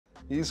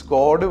ഈ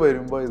സ്ക്വാഡ്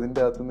വരുമ്പോൾ ഇതിൻ്റെ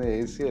അകത്തുനിന്ന്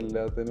AC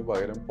എല്ലാത്തിനും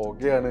പകരം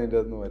പുകയാണ് ഇതിൻ്റെ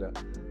അകത്തുനിന്ന് വരാം.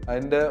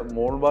 അതിൻ്റെ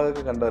മോൾ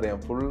ഭാഗമൊക്കെ കണ്ടറിയാം,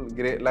 ഫുൾ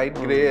ഗ്രേ,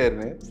 ലൈറ്റ് ഗ്രേ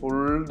ആയിരുന്നു, ഫുൾ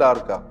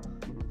ഡാർക്കാ.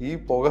 ഈ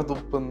പുക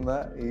തുപ്പുന്ന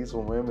ഈ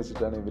സുമയം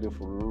വെച്ചിട്ടാണ് ഇവര്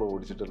ഫുൾ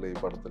ഓടിച്ചിട്ടുള്ളത് ഈ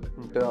പടത്തിൽ.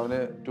 അവന്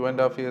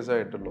 2.5 years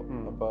ആയിട്ടുള്ളൂ.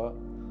 അപ്പൊ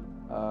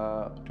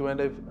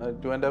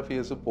 2.5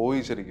 years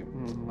പോയി ശരിക്കും.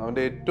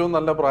 അവന്റെ ഏറ്റവും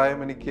നല്ല പ്രായം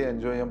എനിക്ക്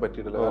എൻജോയ് ചെയ്യാൻ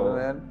പറ്റിയിട്ടില്ല. കാരണം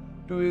ഞാൻ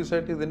 2 years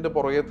ആയിട്ട് ഇതിന്റെ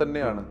പുറകെ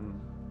തന്നെയാണ്.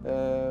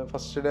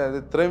 ഫസ്റ്റ് ഡേ അത്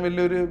ഇത്രയും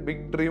വലിയൊരു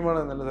ബിഗ്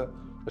ഡ്രീമാണ് എന്നുള്ളത്.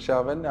 പക്ഷെ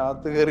അവൻ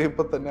അകത്ത്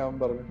കയറിയപ്പോ തന്നെ അവൻ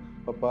പറഞ്ഞു,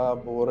 പപ്പ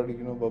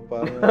ബോറടിക്കണു പപ്പ,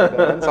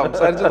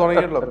 സംസാരിച്ച്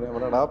തുടങ്ങിയിട്ടില്ല. അപ്പൊ ഞാൻ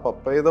പറഞ്ഞാ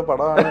പപ്പ ചെയ്ത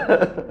പടമാണ്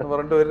എന്ന്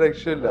പറഞ്ഞിട്ട് ഒരു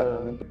രക്ഷയില്ല.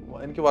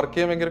 എനിക്ക് വർക്ക്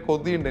ചെയ്യാൻ ഭയങ്കര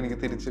കൊതിയുണ്ട് എനിക്ക്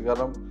തിരിച്ച്.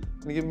 കാരണം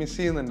എനിക്ക് മിസ്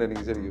ചെയ്യുന്നുണ്ട്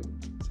എനിക്ക് ശരിക്കും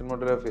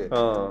സിനിമാറ്റോഗ്രാഫിയെ.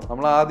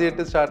 നമ്മൾ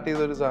ആദ്യമായിട്ട് സ്റ്റാർട്ട്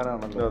ചെയ്ത ഒരു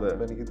സാധനമാണല്ലോ.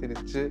 അപ്പൊ എനിക്ക്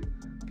തിരിച്ച്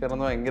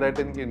കയറുന്ന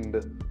ഭയങ്കരമായിട്ട് എനിക്ക് ഉണ്ട്.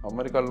 അമ്മ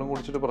ഒരു കള്ളും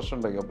കുടിച്ചിട്ട് പ്രശ്നം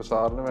ഉണ്ടാക്കി. അപ്പൊ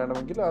സാറിന്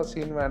വേണമെങ്കിൽ ആ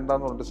സീൻ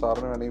വേണ്ടാന്ന് പറഞ്ഞിട്ട്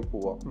സാറിന് വേണമെങ്കിൽ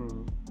പോവാം.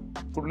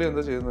 പുള്ളി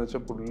എന്താ ചെയ്യുന്നത്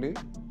വെച്ചാൽ പുള്ളി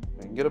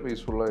ഭയങ്കര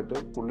പീസ്ഫുള്ളായിട്ട്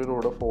പുള്ളിയുടെ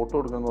കൂടെ ഫോട്ടോ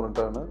എടുക്കണം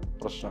പറഞ്ഞിട്ടാണ്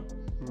പ്രശ്നം.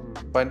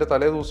 അപ്പൊ അതിന്റെ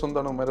തലേ ദിവസം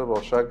എന്താണ് ഉമ്മാരെ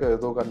റോഷാക്ക്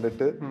ഏതോ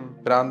കണ്ടിട്ട്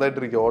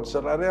ഭ്രാന്തായിട്ടിരിക്കും.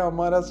 ഹോട്ട്സ്റ്റാർ അരെ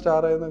അമ്മാരാ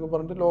സ്റ്റാർ ആയെന്നൊക്കെ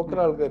പറഞ്ഞിട്ട്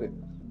ലോക്കൽ ആൾക്കാര്.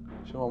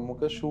 പക്ഷെ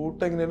നമുക്ക്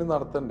ഷൂട്ട് എങ്ങനെയാണ്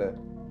നടത്തണ്ടേ?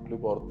 പുള്ളി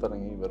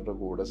പുറത്തിറങ്ങി ഇവരുടെ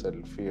കൂടെ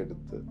സെൽഫി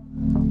എടുത്ത്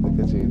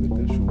ഇതൊക്കെ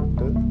ചെയ്തിട്ട്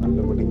ഷൂട്ട് നല്ല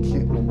പടിക്ക്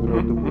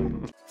മുമ്പിലോട്ട് പോയി.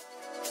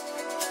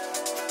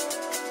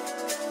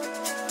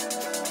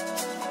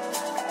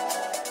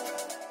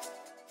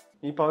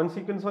 ഈ പവൻ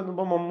സീക്വൻസ്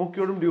വന്നപ്പോൾ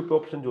മമ്മൂക്കിയോടും ഡ്യൂപ്പ്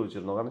ഓപ്ഷൻ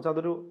ചോദിച്ചിരുന്നു. കാരണം വെച്ചാൽ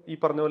അതൊരു ഈ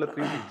പറഞ്ഞ പോലെ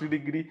 360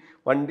 ഡിഗ്രി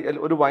വണ്ടി,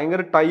 ഒരു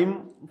ഭയങ്കര ടൈം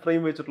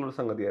ഫ്രെയിം വെച്ചിട്ടുള്ള ഒരു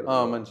സംഗതിയായിരുന്നു.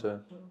 മനസ്സിലായി.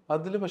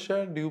 അതില് പക്ഷെ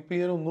ഡ്യൂപ്പ്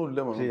ചെയ്യാനൊന്നും ഇല്ല.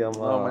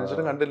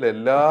 മനുഷ്യനെ കണ്ടില്ല,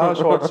 എല്ലാ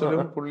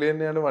ഷോട്ട്സിലും പുള്ളി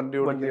തന്നെയാണ് വണ്ടി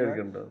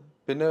ഓടിക്കുന്നത്.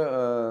 പിന്നെ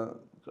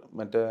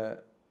മറ്റേ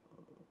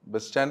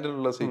ബസ്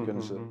സ്റ്റാൻഡിലുള്ള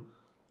സീക്വൻസ്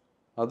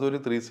അതൊരു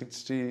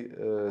 360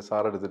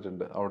 സാർ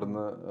എടുത്തിട്ടുണ്ട്.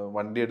 അവിടുന്ന്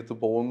വണ്ടി എടുത്ത്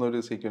പോകുന്ന ഒരു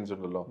സീക്വൻസ്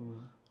ഉണ്ടല്ലോ,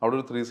 അവിടെ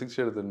ഒരു 360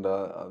 എടുത്തിട്ടുണ്ട്.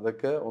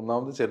 അതൊക്കെ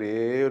ഒന്നാമത്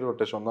ചെറിയൊരു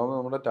റൊട്ടേഷൻ. ഒന്നാമത്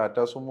നമ്മുടെ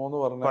ടാറ്റാ സുമോ എന്ന്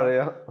പറഞ്ഞ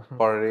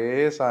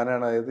പഴയ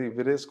സാധനമാണ്. അതായത്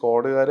ഇവര്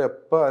സ്ക്വാഡുകാരെ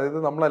എപ്പോൾ, അതായത്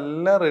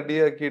നമ്മളെല്ലാം റെഡി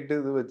ആക്കിയിട്ട്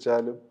ഇത്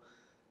വെച്ചാലും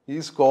ഈ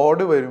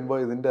സ്ക്വാഡ് വരുമ്പോൾ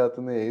ഇതിൻ്റെ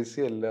അകത്തുനിന്ന് AC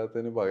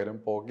എല്ലാത്തിനും പകരം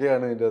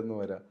പുകയാണ് ഇതിൻ്റെ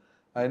അകത്തുനിന്ന് വരാം.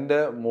 അതിന്റെ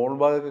മോൾ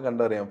ഭാഗമൊക്കെ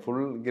കണ്ടറിയാം,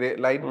 ഫുൾ ഗ്രേ,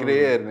 ലൈറ്റ് ഗ്രേ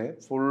ആയിരുന്നു,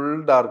 ഫുൾ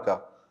ഡാർക്കാ.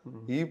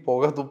 ഈ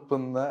പുക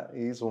തുപ്പുന്ന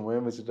ഈ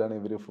സുമയം വെച്ചിട്ടാണ്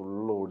ഇവര്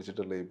ഫുൾ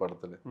ഓടിച്ചിട്ടുള്ളത് ഈ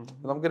പടത്തില്.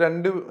 നമുക്ക്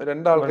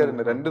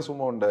രണ്ടാൾക്കാരുണ്ട്, 2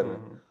 സുമോ ഉണ്ടായിരുന്നു.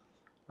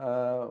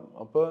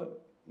 അപ്പൊ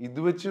ഇത്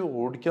വെച്ച്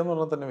ഓടിക്കാന്ന്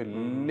പറഞ്ഞാൽ തന്നെ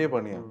വലിയ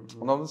പണിയാണ്.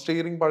 ഒന്നാമത്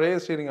സ്റ്റിയറിംഗ് പഴയ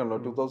സ്റ്റിയറിംഗ് ആണല്ലോ,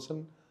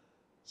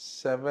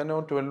 2007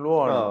 or 2012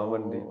 ആണ്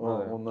വണ്ടി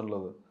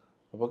ഒന്നുള്ളത്.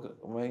 അപ്പൊ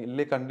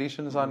വലിയ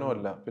കണ്ടീഷൻ സാധനവും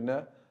അല്ല. പിന്നെ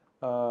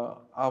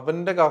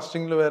അവന്റെ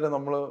കാസ്റ്റിംഗിൽ വരെ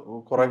നമ്മള്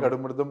കുറെ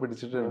കടുംപിടുത്തം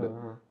പിടിച്ചിട്ടുണ്ട്.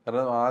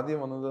 കാരണം ആദ്യം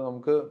വന്നത്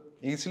നമുക്ക്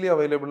ഈസിലി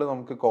അവൈലബിൾ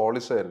നമുക്ക്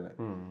കോളിസ് ആയിരുന്നു.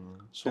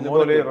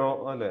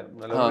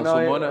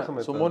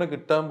 സുമോനെ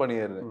കിട്ടാൻ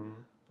പണിയായിരുന്നു.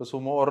 ഇപ്പൊ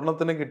സുമോ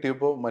ഒരെണ്ണത്തിനെ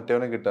കിട്ടിയപ്പോ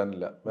മറ്റവനെ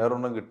കിട്ടാനില്ല,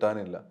 വേറൊരെണ്ണം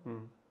കിട്ടാനില്ല.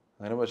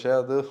 അങ്ങനെ പക്ഷെ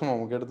അത്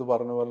നമുക്ക് എടുത്ത്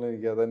പറഞ്ഞു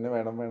എനിക്ക് അത് തന്നെ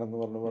വേണം എന്ന്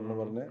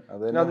പറഞ്ഞ്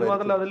അത്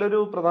മാത്രമല്ല അതിലൊരു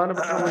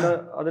പ്രധാനപ്പെട്ട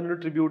അതിനൊരു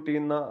ട്രിബ്യൂട്ട്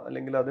ചെയ്യുന്ന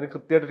അല്ലെങ്കിൽ അതിന്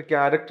കൃത്യമായിട്ടൊരു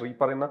ക്യാരക്ടർ ഈ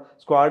പറയുന്ന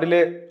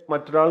സ്ക്വാഡിലെ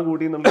മറ്റൊരാൾ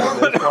കൂടി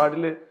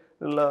സ്ക്വാഡില്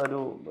ഉള്ള ഒരു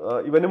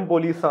ഇവനും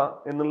പോലീസാ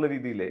എന്നുള്ള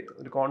രീതിയിലെ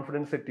ഒരു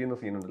കോൺഫിഡൻസ് സെറ്റ് ചെയ്യുന്ന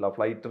സീൻ ഉണ്ടല്ലോ,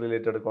 ഫ്ലൈറ്റ്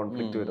റിലേറ്റഡ്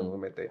കോൺഫ്ലിക്ട് വരുന്ന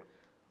സമയത്തെ.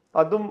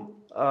 അതും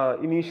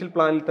ഇനീഷ്യൽ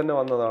പ്ലാനിൽ തന്നെ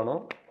വന്നതാണോ?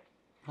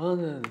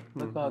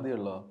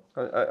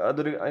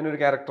 അതിനൊരു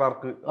ക്യാരക്ടർ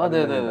ആർക്ക്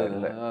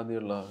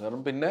ആദ്യമുള്ള.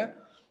 കാരണം പിന്നെ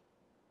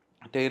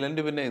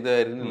ടൈലന്റ് പിന്നെ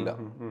ഇതായിരുന്നില്ല.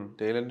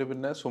 ടൈലന്റ്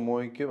പിന്നെ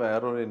സുമോയ്ക്ക്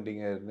വേറൊരു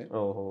എൻഡിങ് ആയിരുന്നു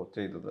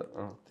ചെയ്തത്,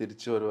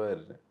 തിരിച്ചു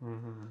വരുവായിരുന്നു.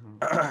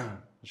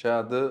 പക്ഷെ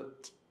അത്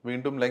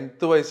വീണ്ടും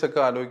ലെങ്ത് വൈസ് ഒക്കെ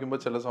ആലോചിക്കുമ്പോൾ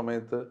ചില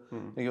സമയത്ത്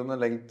എനിക്ക്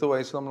തോന്നുന്നു ലെങ്ത്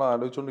വൈസ് നമ്മൾ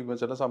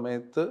ആലോചിച്ചുകൊണ്ടിരിക്കുമ്പോൾ ചില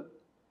സമയത്ത്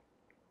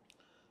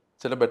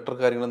ചില ബെറ്റർ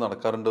കാര്യങ്ങൾ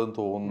നടക്കാറുണ്ടെന്ന്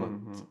തോന്നുന്നു.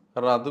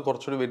 കാരണം അത്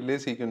കുറച്ചുകൂടി വലിയ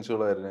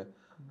സീക്വൻസുകളായിരുന്നു.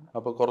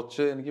 അപ്പൊ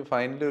കുറച്ച് എനിക്ക്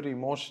ഫൈനലി ഒരു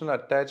ഇമോഷണൽ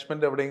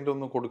അറ്റാച്ച്മെന്റ് എവിടെയെങ്കിലും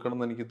ഒന്ന് കൊടുക്കണം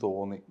എന്ന് എനിക്ക്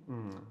തോന്നി.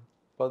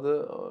 അപ്പൊ അത്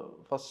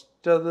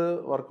ഫസ്റ്റ് അത്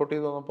വർക്കൗട്ട്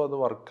ചെയ്ത് വന്നപ്പോൾ അത്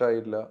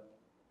വർക്കായില്ല.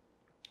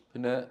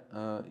 പിന്നെ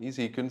ഈ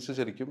സീക്വൻസ്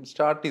ശരിക്കും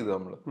സ്റ്റാർട്ട് ചെയ്തു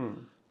നമ്മള്.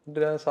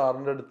 എന്നിട്ട് ഞാൻ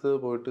സാറിന്റെ അടുത്ത്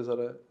പോയിട്ട്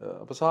സാറേ,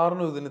 അപ്പൊ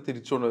സാറിനും ഇതിന്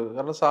തിരിച്ചുകൊണ്ട്,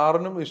 കാരണം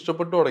സാറിനും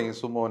ഇഷ്ടപ്പെട്ടു തുടങ്ങി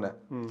സുമോനെ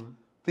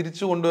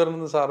തിരിച്ചു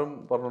കൊണ്ടുവരണമെന്ന് സാറും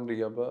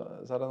പറഞ്ഞുകൊണ്ടിരിക്കുക. അപ്പൊ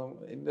സാറേ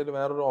എൻ്റെ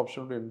വേറൊരു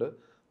ഓപ്ഷൻ കൂടി ഉണ്ട്.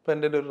 അപ്പൊ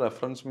എൻ്റെ ഒരു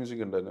റെഫറൻസ്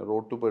മ്യൂസിക് ഉണ്ടായിരുന്നു,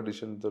 റോഡ് ടു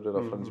പെർഡിഷനത്തെ ഒരു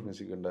റെഫറൻസ്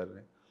മ്യൂസിക്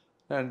ഉണ്ടായിരുന്നു.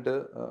 എന്നിട്ട്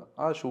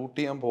ആ ഷൂട്ട്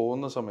ചെയ്യാൻ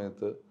പോകുന്ന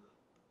സമയത്ത്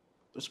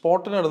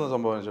സ്പോട്ടിൽ നടന്ന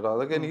സംഭവം വെച്ചിട്ട്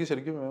അതൊക്കെ എനിക്ക്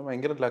ശരിക്കും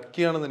ഭയങ്കര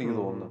ലക്കിയാണെന്ന് എനിക്ക്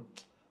തോന്നുന്നു.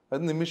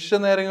 അത് നിമിഷ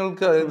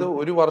നേരങ്ങൾക്ക്, അതായത്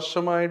ഒരു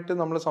വർഷമായിട്ട്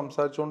നമ്മൾ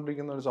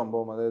സംസാരിച്ചുകൊണ്ടിരിക്കുന്ന ഒരു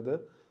സംഭവം, അതായത്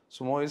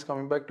sumo is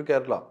coming back to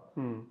Kerala.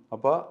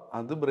 അപ്പൊ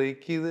അത്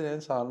ബ്രേക്ക് ചെയ്ത് ഞാൻ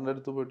സാറിന്റെ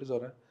അടുത്ത് പോയിട്ട്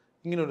സാറേ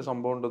ഇങ്ങനെ ഒരു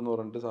സംഭവം ഉണ്ടെന്ന്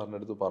പറഞ്ഞിട്ട് സാറിന്റെ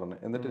അടുത്ത് പറഞ്ഞു.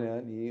 എന്നിട്ട് ഞാൻ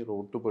ഈ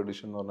റോഡ് ടു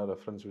പെർഡിഷൻ എന്ന് പറഞ്ഞ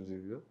റെഫറൻസ്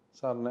മ്യൂസിക്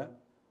സാറിനെ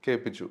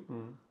കേൾപ്പിച്ചു.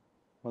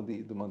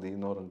 ഇത് മതി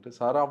എന്ന് പറഞ്ഞിട്ട്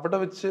സാർ അവിടെ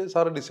വെച്ച്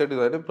സാറ് ഡിസൈഡ്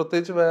ചെയ്തു. അതിൽ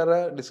പ്രത്യേകിച്ച് വേറെ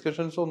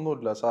ഡിസ്കഷൻസ്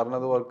ഒന്നുമില്ല, സാറിന്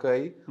അത്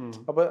വർക്കായി.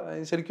 അപ്പൊ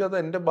ശരിക്കും അത്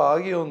എന്റെ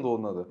ഭാഗ്യമാണെന്ന്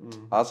തോന്നുന്നത്.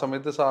 ആ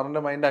സമയത്ത്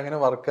സാറിന്റെ മൈൻഡ് അങ്ങനെ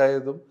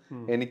വർക്കായതും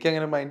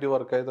എനിക്കങ്ങനെ മൈൻഡ്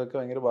വർക്കായതും ഒക്കെ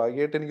ഭയങ്കര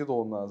ഭാഗ്യമായിട്ട് എനിക്ക്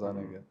തോന്നുന്നു ആ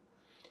സാധനമൊക്കെ.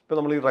 ഇപ്പൊ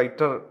നമ്മൾ ഈ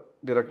റൈറ്റർ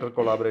ഡയറക്ടർ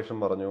കൊളാബറേഷൻ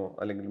പറഞ്ഞു,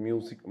 അല്ലെങ്കിൽ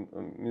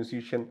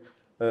മ്യൂസീഷ്യൻ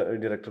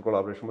ഡയറക്ടർ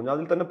കൊളാബറേഷൻ പറഞ്ഞു.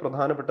 അതിൽ തന്നെ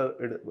പ്രധാനപ്പെട്ട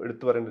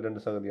എടുത്തു പറയേണ്ട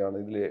 2 സംഗതിയാണ്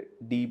ഇതിലെ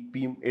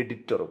DPയും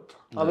എഡിറ്ററും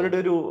അവരുടെ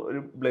ഒരു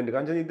ബ്ലെൻഡ്.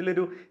 കാരണം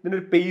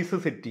ഇതിനൊരു പേസ്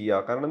സെറ്റ്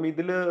ചെയ്യുക. കാരണം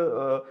ഇതിൽ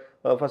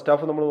ഫസ്റ്റ്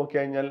ഹാഫ് നമ്മൾ നോക്കി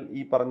കഴിഞ്ഞാൽ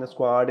ഈ പറഞ്ഞ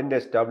സ്ക്വാഡിന്റെ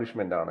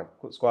എസ്റ്റാബ്ലിഷ്മെന്റ് ആണ്,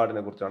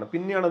 സ്ക്വാഡിനെ കുറിച്ചാണ്.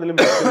 പിന്നെയാണ് അതിൽ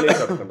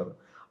മെസ്സിലേക്ക് എടുക്കേണ്ടത്.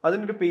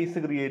 അതിനൊരു പേസ്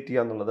ക്രിയേറ്റ്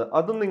ചെയ്യുക എന്നുള്ളത്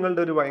അതും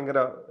നിങ്ങളുടെ ഒരു ഭയങ്കര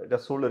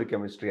രസമുള്ള ഒരു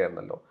കെമിസ്ട്രി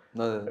ആയിരുന്നല്ലോ,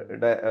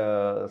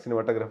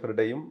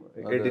 സിനിമാറ്റോഗ്രാഫറുടെയും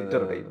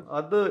എഡിറ്ററുടെയും.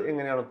 അത്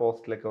എങ്ങനെയാണ്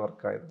പോസ്റ്റിലൊക്കെ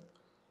വർക്കായത്?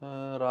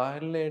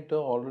 റാഹലിനായിട്ട്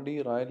ഓൾറെഡി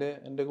റാഹല്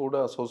എൻ്റെ കൂടെ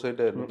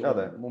അസോസിയേറ്റ്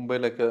ആയിരുന്നു,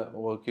 മുംബൈയിലൊക്കെ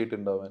വർക്ക്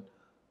ചെയ്തിട്ടുണ്ടാവാൻ.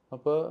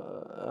 അപ്പോൾ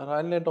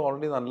റാഹലിനായിട്ട്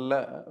ഓൾറെഡി നല്ല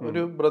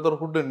ഒരു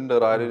ബ്രദർഹുഡ് ഉണ്ട്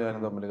റാഹലും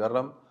ഞാനും തമ്മിൽ.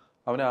 കാരണം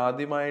അവനെ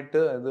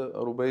ആദ്യമായിട്ട് അത്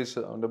റുബൈസ്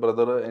അവൻ്റെ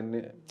ബ്രദർ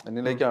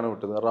എന്നിലേക്കാണ്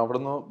വിട്ടത്. കാരണം അവിടെ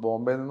നിന്ന്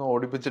ബോംബെയിൽ നിന്ന്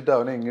ഓടിപ്പിച്ചിട്ട്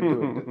അവനെ ഇങ്ങോട്ട്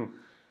വിട്ടു.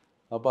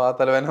 അപ്പോൾ ആ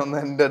തലവേന ഒന്ന്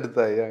എൻ്റെ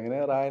അടുത്തായി. അങ്ങനെ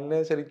റാഹലിനെ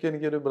ശരിക്കും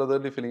എനിക്കൊരു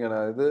ബ്രദർലി ഫീലിംഗ് ആണ്.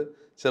 അതായത്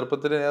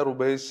ചെറുപ്പത്തിൽ ഞാൻ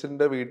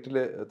റുബൈസിന്റെ വീട്ടിൽ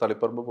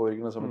തളിപ്പറമ്പ്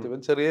പോയിരിക്കുന്ന സമയത്ത് ഇവൻ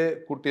ചെറിയ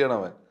കുട്ടിയാണ്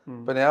അവൻ.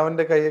 അപ്പൊ ഞാൻ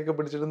അവന്റെ കൈയൊക്കെ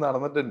പിടിച്ചിട്ട്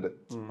നടന്നിട്ടുണ്ട്.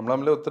 നമ്മൾ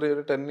തമ്മിൽ ഒത്തിരി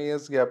ഒരു 10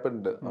 years ഗ്യാപ്പ്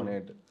ഉണ്ട്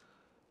അവനായിട്ട്.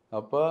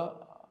 അപ്പൊ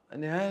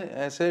ഞാൻ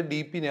ആസ് എ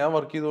DP ഞാൻ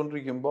വർക്ക്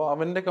ചെയ്തുകൊണ്ടിരിക്കുമ്പോൾ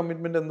അവന്റെ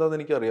കമ്മിറ്റ്മെന്റ് എന്താണെന്ന്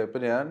എനിക്കറിയാം.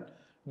 ഇപ്പൊ ഞാൻ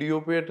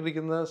DOP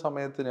ആയിട്ടിരിക്കുന്ന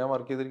സമയത്ത്, ഞാൻ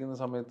വർക്ക് ചെയ്തിരിക്കുന്ന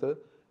സമയത്ത്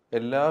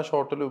എല്ലാ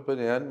ഷോട്ടിലും ഇപ്പൊ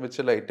ഞാൻ വെച്ച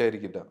ലൈറ്റ്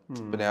ആയിരിക്കില്ല.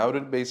 ഇപ്പൊ ഞാൻ ഒരു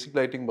ബേസിക്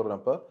ലൈറ്റിംഗ് പറഞ്ഞു.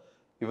 അപ്പൊ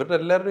ഇവരുടെ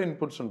എല്ലാവരുടെയും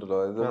ഇൻപുട്സ് ഉണ്ടല്ലോ,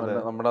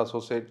 അതായത് നമ്മുടെ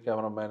അസോസിയേറ്റ്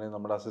ക്യാമറമാന്,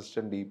 നമ്മുടെ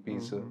അസിസ്റ്റന്റ്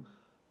DPs.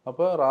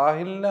 അപ്പൊ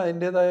റാഹിലിന്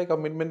അതിൻ്റെതായ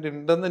കമ്മിറ്റ്മെന്റ്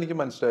ഉണ്ടെന്ന് എനിക്ക്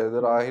മനസ്സിലായത്.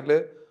 റാഹില്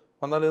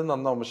വന്നാൽ ഇത്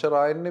നന്നാവും. പക്ഷെ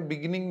റാഹിലിന്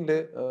ബിഗിനിങ്ങില്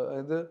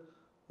അതായത്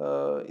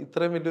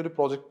ഇത്രയും വലിയൊരു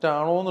പ്രൊജക്റ്റ്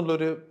ആണോ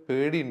എന്നുള്ളൊരു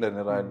പേടി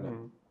ഉണ്ടായിരുന്നു റാഹിലിന്.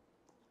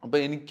 അപ്പൊ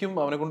എനിക്കും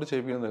അവനെ കൊണ്ട്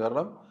ചെയ്യിപ്പിക്കുന്നത്,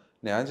 കാരണം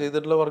ഞാൻ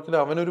ചെയ്തിട്ടുള്ള വർക്കിൽ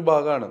അവനൊരു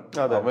ഭാഗമാണ്,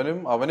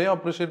 അവനെ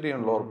അപ്രീഷിയേറ്റ്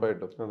ചെയ്യണല്ലോ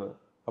ഉറപ്പായിട്ടും.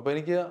 അപ്പൊ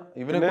എനിക്ക്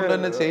ഇവനെ കൊണ്ട്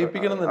തന്നെ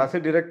ചെയ്യിപ്പിക്കണം.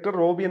 ഡയറക്ടർ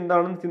റോബി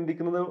എന്താണെന്ന്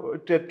ചിന്തിക്കുന്നത്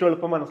ഏറ്റവും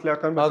എളുപ്പം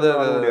മനസ്സിലാക്കാൻ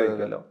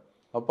പറ്റും.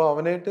 അപ്പൊ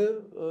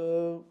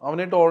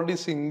അവനായിട്ട് ഓൾറെഡി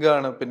സിങ്ക്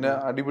ആണ്. പിന്നെ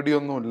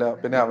അടിപിടിയൊന്നുമില്ല.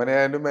 പിന്നെ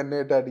അവനായാലും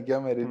എന്നെയായിട്ട്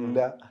അടിക്കാൻ വരില്ല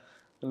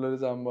എന്നുള്ളൊരു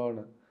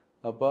സംഭവമാണ്.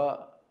 അപ്പൊ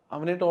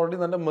അവനായിട്ട് ഓൾറെഡി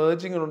നല്ല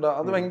മേർജിങ് ഉണ്ട്.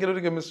 അത് ഭയങ്കര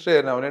ഒരു കെമിസ്ട്രി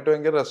ആയിരുന്നു. അവനായിട്ട്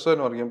ഭയങ്കര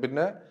രസമായിരുന്നു പറയും.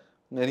 പിന്നെ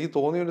എനിക്ക്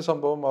തോന്നിയൊരു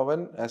സംഭവം,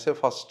 അവൻ ആസ് എ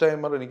ഫസ്റ്റ്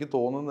ടൈമർ എനിക്ക്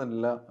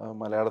തോന്നുന്നില്ല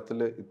മലയാളത്തിൽ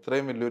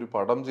ഇത്രയും വലിയൊരു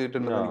പടം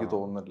ചെയ്തിട്ടുണ്ടെന്ന് എനിക്ക്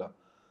തോന്നുന്നില്ല.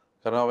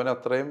 കാരണം അവന്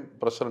അത്രയും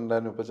പ്രഷർ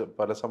ഉണ്ടായിരുന്നു. ഇപ്പൊ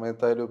പല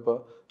സമയത്തായാലും ഇപ്പൊ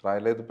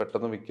റായലെ ഇത്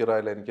പെട്ടെന്ന് വിൽക്കുക,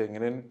 റായല എനിക്ക്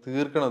എങ്ങനെയും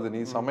തീർക്കണത്, നീ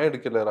സമയം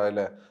എടുക്കില്ലേ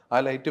റായലെ, ആ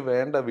ലൈറ്റ്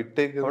വേണ്ട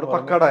വിട്ടേക്ക്.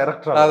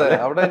 അതെ,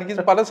 അവിടെ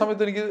എനിക്ക് പല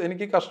സമയത്തും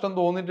എനിക്ക് കഷ്ടം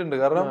തോന്നിയിട്ടുണ്ട്.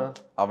 കാരണം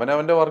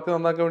അവന്റെ വർക്ക്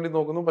നന്നാക്കാൻ വേണ്ടി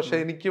നോക്കുന്നു. പക്ഷെ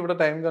എനിക്ക് ഇവിടെ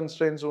ടൈം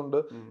കൺസ്ട്രെയിൻസും ഉണ്ട്.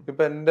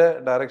 ഇപ്പൊ എന്റെ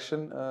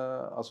ഡയറക്ഷൻ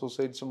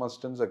അസോസിയേറ്റ്സും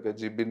അസിസ്റ്റൻസ് ഒക്കെ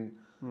ജിബിൻ,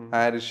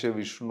 ഹാരിഷ്,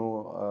 വിഷ്ണു,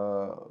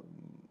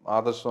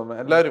 ആദർശ്,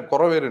 എല്ലാവരും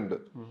കുറെ പേരുണ്ട്.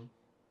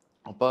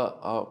 അപ്പൊ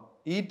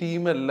ഈ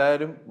ടീം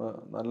എല്ലാവരും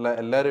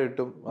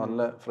എല്ലാവരുമായിട്ടും നല്ല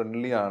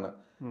ഫ്രണ്ട്ലി ആണ്.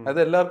 അതായത്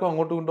എല്ലാവർക്കും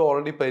അങ്ങോട്ടും ഇങ്ങോട്ടും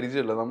ഓൾറെഡി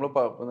പരിചയമില്ല.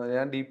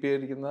 ഞാൻ DP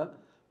ആയിരിക്കുന്ന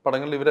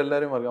പടങ്ങളിൽ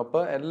ഇവരെല്ലാവരും പറയും. അപ്പൊ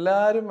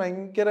എല്ലാവരും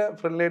ഭയങ്കര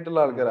ഫ്രണ്ട്ലി ആയിട്ടുള്ള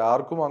ആൾക്കാർ,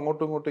 ആർക്കും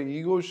അങ്ങോട്ടും ഇങ്ങോട്ടും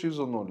ഈഗോ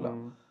ഇഷ്യൂസ് ഒന്നുമില്ല.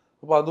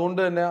 അപ്പൊ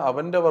അതുകൊണ്ട് തന്നെ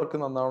അവന്റെ വർക്ക്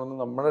നന്നാവണമെന്ന്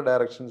നമ്മുടെ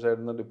ഡയറക്ഷൻ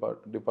സൈഡിൽ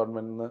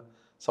ഡിപ്പാർട്ട്മെന്റിൽ നിന്ന്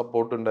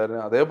സപ്പോർട്ട്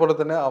ഉണ്ടായിരുന്നു. അതേപോലെ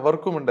തന്നെ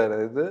അവർക്കും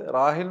ഉണ്ടായിരുന്നു. അതായത്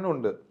റാഹിലിനും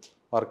ഉണ്ട്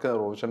വർക്ക്,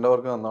 റോഷന്റെ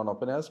വർക്ക് നന്നാവണം,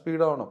 അപ്പൊ ഞാൻ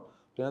സ്പീഡാവണം.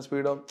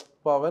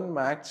 അപ്പൊ അവൻ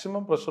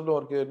മാക്സിമം പ്രഷറിൽ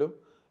വർക്ക് ചെയ്താലും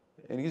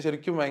എനിക്ക്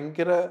ശരിക്കും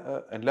ഭയങ്കര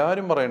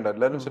എല്ലാവരും പറയണ്ട,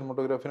 എല്ലാവരും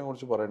സിനിമാറ്റോഗ്രാഫിനെ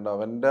കുറിച്ച് പറയണ്ട,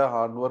 അവന്റെ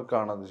ഹാർഡ് വർക്ക്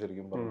ആണ് അത്.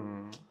 ശരിക്കും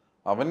പറയുന്നത്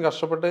അവൻ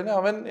കഷ്ടപ്പെട്ടതിന്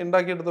അവൻ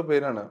ഉണ്ടാക്കിയെടുത്ത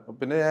പേരാണ്.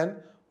 പിന്നെ ഞാൻ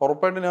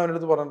ഉറപ്പായിട്ട് ഞാൻ അവൻ്റെ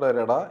അടുത്ത്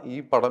പറഞ്ഞിട്ടാ, ഈ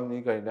പടം നീ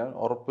കഴിഞ്ഞാൽ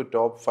ഉറപ്പ്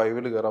top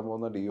 5 കയറാൻ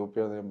പോകുന്ന DOP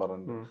ആണെന്ന് ഞാൻ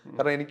പറഞ്ഞു.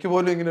 കാരണം എനിക്ക്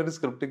പോലും ഇങ്ങനെ ഒരു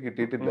സ്ക്രിപ്റ്റ്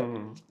കിട്ടിയിട്ടില്ല.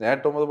 ഞാൻ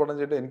 8-9 പടം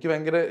ചെയ്തിട്ട് എനിക്ക്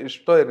ഭയങ്കര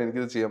ഇഷ്ടമായിരുന്നു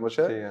എനിക്കിത് ചെയ്യാൻ.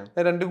 പക്ഷെ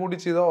ഞാൻ രണ്ടും കൂടി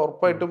ചെയ്താൽ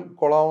ഉറപ്പായിട്ടും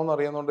കൊളാവെന്ന്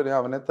അറിയാവുന്നതുകൊണ്ട് ഞാൻ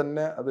അവനെ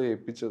തന്നെ അത്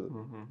ഏൽപ്പിച്ചത്.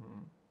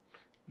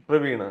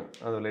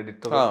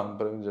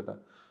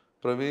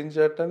 പ്രവീൺ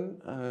ചേട്ടൻ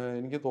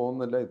എനിക്ക്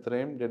തോന്നുന്നില്ല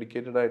ഇത്രയും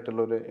ഡെഡിക്കേറ്റഡ് ആയിട്ടുള്ള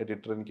ഒരു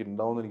എഡിറ്റർ എനിക്ക്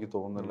ഉണ്ടാവുമെന്ന് എനിക്ക്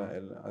തോന്നുന്നില്ല.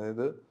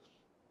 അതായത്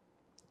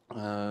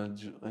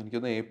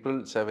എനിക്കൊന്ന് April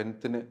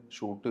 7th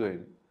ഷൂട്ട്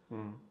കഴിഞ്ഞു.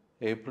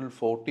 April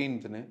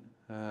 14th ഞാൻ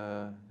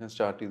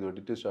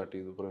എഡിറ്റ് സ്റ്റാർട്ട്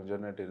ചെയ്തു. പ്രവീൺ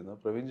ചേട്ടനായിട്ടിരുന്നു.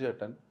 പ്രവീൺ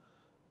ചേട്ടൻ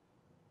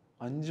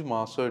 5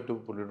 മാസമായിട്ട്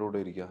പുള്ളിയുടെ കൂടെ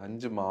ഇരിക്കുക.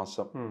 5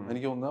 മാസം.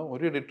 എനിക്ക് തോന്നുന്ന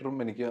ഒരു എഡിറ്ററും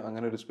എനിക്ക്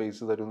അങ്ങനെ ഒരു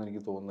സ്പേസ് തരുമെന്ന്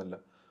എനിക്ക് തോന്നുന്നില്ല.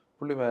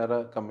 പുള്ളി വേറെ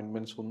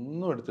കമ്മിറ്റ്മെന്റ്സ്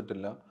ഒന്നും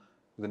എടുത്തിട്ടില്ല.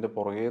 ഇതിന്റെ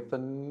പുറകെ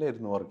തന്നെ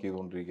ഇരുന്ന് വർക്ക്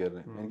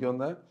ചെയ്തുകൊണ്ടിരിക്കുകയായിരുന്നു. എനിക്ക്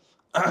തോന്നുന്നത്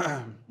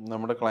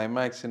നമ്മുടെ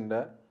ക്ലൈമാക്സിന്റെ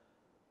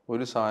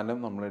ഒരു സാധനം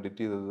നമ്മൾ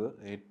എഡിറ്റ് ചെയ്തത്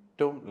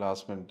ഏറ്റവും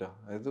ലാസ്റ്റ് മിനിറ്റാണ്.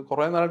 അതായത്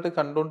കുറെ നാളായിട്ട്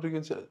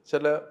കണ്ടുകൊണ്ടിരിക്കുന്ന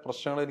ചില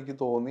പ്രശ്നങ്ങൾ എനിക്ക്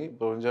തോന്നി,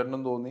 പ്രവീൺ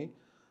ചേട്ടനും തോന്നി.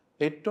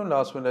 ഏറ്റവും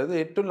ലാസ്റ്റ് മിനിറ്റ്, അതായത്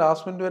ഏറ്റവും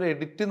ലാസ്റ്റ് മിനിറ്റ് വരെ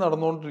എഡിറ്റ്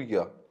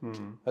നടന്നുകൊണ്ടിരിക്കുക.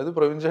 അതായത്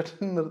പ്രവീൺ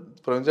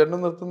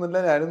ചേട്ടനും നിർത്തുന്നില്ല,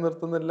 ഞാനും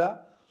നിർത്തുന്നില്ല.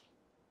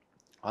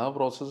 ആ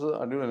പ്രോസസ്സ്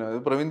അടിപൊളിയാണ്. അത്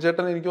പ്രവീൺ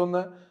ചേട്ടൻ എനിക്ക്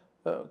തോന്നുന്ന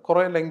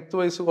കുറെ ലെങ്ത്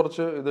വൈസ്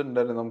കുറച്ച്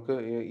ഇതുണ്ടായിരുന്നു. നമുക്ക്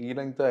ഈ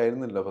ലെങ്ത്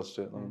ആയിരുന്നില്ല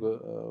ഫസ്റ്റ്. നമുക്ക്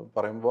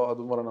പറയുമ്പോൾ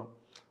അതും പറയണം,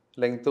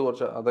 ലെങ്ത്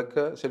കുറച്ച്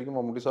അതൊക്കെ ശരിക്കും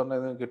മമ്മൂട്ടി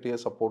സാറിന് കിട്ടിയ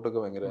സപ്പോർട്ടൊക്കെ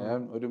ഭയങ്കര. ഞാൻ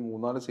ഒരു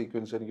 3-4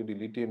 സീക്വൻസ് എനിക്ക്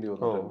ഡിലീറ്റ് ചെയ്യേണ്ടി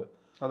വന്നിട്ടുണ്ട്.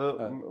 അത്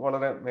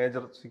വളരെ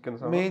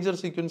മേജർ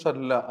സീക്വൻസ്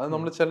അല്ല, അത്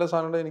നമ്മൾ ചില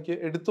സാധനങ്ങൾ എനിക്ക്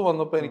എടുത്തു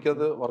വന്നപ്പോൾ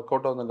എനിക്കത്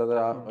വർക്കൗട്ട് ആവുന്നില്ല.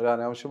 അത് ഒരു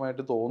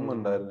അനാവശ്യമായിട്ട്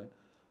തോന്നുന്നുണ്ടായിരുന്നു.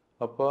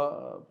 അപ്പൊ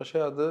പക്ഷെ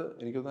അത്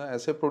എനിക്കൊന്ന്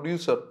ആസ് എ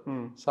പ്രൊഡ്യൂസർ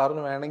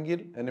സാറിന് വേണമെങ്കിൽ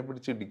എന്നെ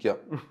പിടിച്ചിടിക്കാം,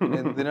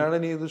 എന്തിനാണ്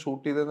നീ ഇത്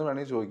ഷൂട്ട് ചെയ്തതെന്ന്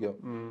വേണമെങ്കിൽ ചോദിക്കാം.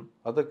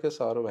 അതൊക്കെ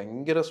സാറ്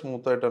ഭയങ്കര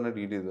സ്മൂത്ത് ആയിട്ടാണ്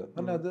ഡീൽ ചെയ്തത്.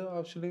 അല്ല അത്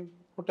ആക്ച്വലി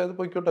അത്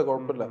പോയിക്കോട്ടെ,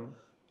 കുഴപ്പമില്ല.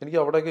 എനിക്ക്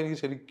അവിടെയൊക്കെ എനിക്ക്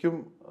ശരിക്കും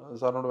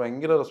സാറിനോട്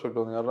ഭയങ്കര റെസ്പെക്ട്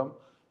തോന്നി. കാരണം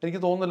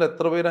എനിക്ക് തോന്നുന്നില്ല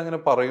എത്ര പേര് അങ്ങനെ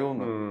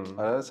പറയൂന്ന്.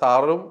 അതായത്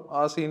സാറും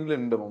ആ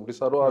സീനിലുണ്ട്, മമ്മൂട്ടി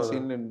സാറും ആ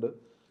സീനിലുണ്ട്.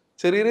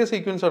 ചെറിയ ചെറിയ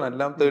സീക്വൻസ് ആണ്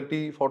എല്ലാം,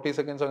 30-40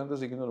 സെക്കൻഡ്സ് അങ്ങനത്തെ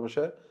സീക്വൻസ് ആണ്.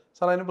 പക്ഷെ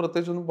സാർ അതിന്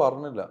പ്രത്യേകിച്ചൊന്നും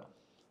പറഞ്ഞില്ല.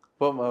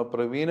 ഇപ്പം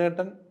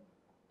പ്രവീണേട്ടൻ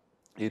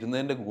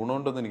ഇരുന്നതിന്റെ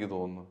ഗുണമുണ്ടെന്ന് എനിക്ക്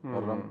തോന്നുന്നു.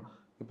 കാരണം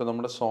ഇപ്പൊ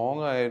നമ്മുടെ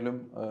സോങ് ആയാലും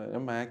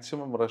ഞാൻ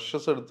മാക്സിമം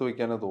റഷസ് എടുത്ത്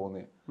വെക്കാനാ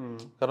തോന്നിയത്.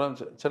 കാരണം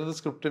ചിലത്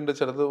സ്ക്രിപ്റ്റിന്റെ,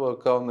 ചിലത്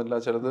വർക്ക് ആവുന്നില്ല,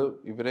 ചിലത്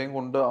ഇവരെയും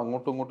കൊണ്ട്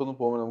അങ്ങോട്ടും ഇങ്ങോട്ടും ഒന്നും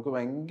പോകുമ്പോൾ നമുക്ക്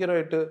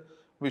ഭയങ്കരമായിട്ട്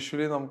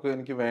വിഷ്വലി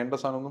എനിക്ക് വേണ്ട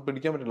സാധനം ഒന്നും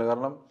പിടിക്കാൻ പറ്റില്ല.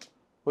 കാരണം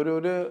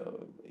ഒരു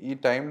ഈ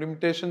ടൈം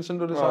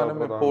ലിമിറ്റേഷൻസിന്റെ ഒരു സാധനം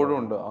എപ്പോഴും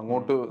ഉണ്ട്.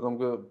 അങ്ങോട്ട്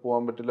നമുക്ക്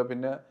പോകാൻ പറ്റില്ല.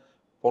 പിന്നെ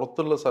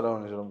പുറത്തുള്ള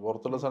സ്ഥലമാണ്.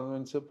 പുറത്തുള്ള സ്ഥലം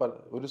മീൻസ്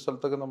ഒരു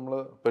സ്ഥലത്തൊക്കെ നമ്മൾ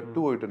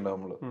പെട്ടുപോയിട്ടുണ്ട്.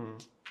 നമ്മള്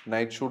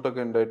നൈറ്റ്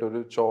ഷൂട്ടൊക്കെ ഉണ്ടായിട്ട്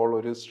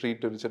ഒരു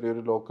സ്ട്രീറ്റ്, ഒരു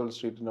ചെറിയൊരു ലോക്കൽ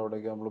സ്ട്രീറ്റിന്റെ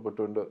അവിടേക്ക് നമ്മൾ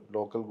പെട്ടുകൊണ്ട്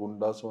ലോക്കൽ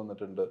ഗുണ്ടാസ്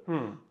വന്നിട്ടുണ്ട്.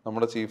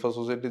 നമ്മുടെ ചീഫ് ഓഫ്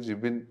സൊസൈറ്റി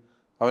ജിബിൻ,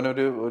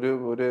 അവനൊരു ഒരു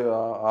ഒരു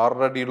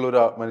 6 അടിയുള്ള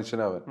ഒരു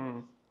മനുഷ്യനവൻ.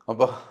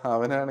 അപ്പൊ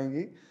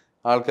അവനാണെങ്കിൽ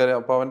ആൾക്കാരെ,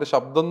 അപ്പൊ അവന്റെ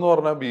ശബ്ദം എന്ന്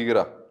പറഞ്ഞാൽ ഭീകര.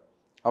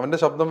 അവന്റെ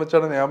ശബ്ദം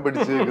വെച്ചാണ് ഞാൻ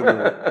പിടിച്ചു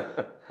വെക്കുന്നത്.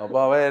 അപ്പൊ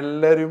അവ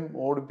എല്ലാരും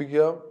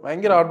ഓടിപ്പിക്കുക.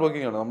 ഭയങ്കര ഹാർഡ്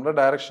വർക്കിംഗ് ആണ്. നമ്മുടെ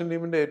ഡയറക്ഷൻ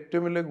ടീമിന്റെ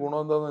ഏറ്റവും വലിയ ഗുണം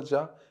എന്താന്ന്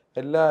വെച്ചാൽ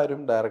എല്ലാരും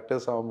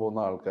ഡയറക്ടേഴ്സ് ആവാൻ പോകുന്ന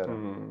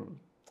ആൾക്കാരാണ്.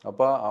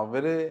 അപ്പൊ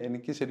അവര്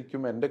എനിക്ക്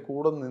ശരിക്കും എന്റെ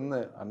കൂടെ നിന്ന്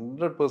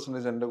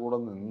 100% എന്റെ കൂടെ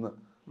നിന്ന്,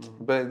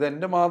 ഇപ്പൊ ഇത്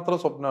എന്റെ മാത്രം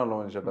സ്വപ്നമാണല്ലോ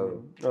മനുഷ്യട്ട.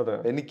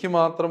 എനിക്ക്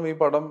മാത്രം ഈ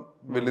പടം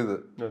വലുത്.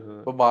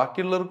 അപ്പൊ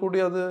ബാക്കിയുള്ളവർ കൂടി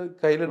അത്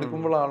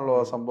കയ്യിലെടുക്കുമ്പോഴാണല്ലോ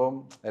ആ സംഭവം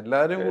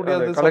എല്ലാരും കൂടി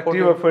അത്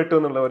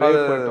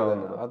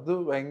അത്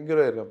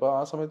ഭയങ്കരമായിരുന്നു. അപ്പൊ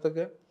ആ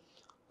സമയത്തൊക്കെ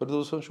ഒരു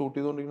ദിവസം ഷൂട്ട്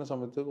ചെയ്തുകൊണ്ടിരിക്കുന്ന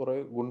സമയത്ത് കുറെ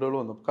ഗുണ്ടകൾ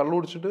വന്നു, കള്ളു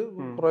കുടിച്ചിട്ട്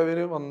കുറെ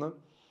പേര് വന്ന്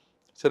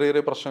ചെറിയ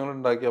ചെറിയ പ്രശ്നങ്ങൾ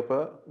ഉണ്ടാക്കി. അപ്പൊ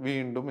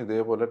വീണ്ടും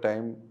ഇതേപോലെ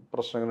ടൈം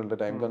പ്രശ്നങ്ങളുണ്ട്,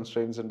 ടൈം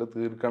കൺസ്ട്രെയിൻസ് ഉണ്ട്,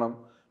 തീർക്കണം,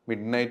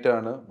 മിഡ് നൈറ്റ്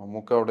ആണ്,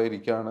 മമ്മൂക്ക അവിടെ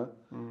ഇരിക്കാണ്.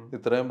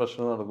 ഇത്രയും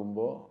പ്രശ്നം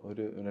നടക്കുമ്പോ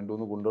ഒരു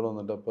 2-3 ഗുണ്ടകൾ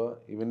വന്നിട്ട് അപ്പൊ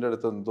ഇവന്റെ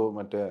അടുത്ത് എന്തോ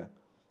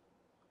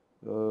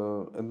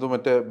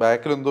മറ്റേ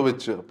ബാക്കിൽ എന്തോ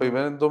വെച്ച്, അപ്പൊ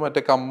ഇവൻ എന്തോ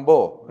മറ്റേ കമ്പോ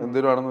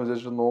എന്തേലും ആണെന്ന്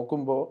വിചാരിച്ചിട്ട്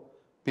നോക്കുമ്പോ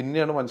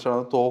പിന്നെയാണ്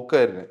മനസ്സിലാവുന്നത്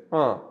തോക്കായിരുന്നു.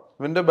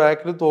 ഇവന്റെ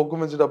ബാക്കിൽ തോക്കും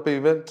വെച്ചിട്ട് അപ്പൊ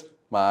ഇവൻ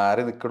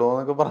മാറി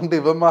നിക്കണോന്നൊക്കെ പറഞ്ഞിട്ട്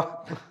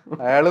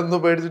അയാളൊന്നും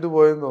പേടിച്ചിട്ട്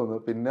പോയെന്ന് തോന്നുന്നു.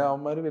 പിന്നെ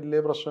അവന്മാര് വലിയ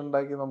പ്രശ്നം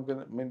ഉണ്ടാക്കി. നമുക്ക്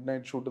മിഡ്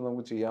നൈറ്റ് ഷൂട്ട്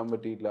നമുക്ക് ചെയ്യാൻ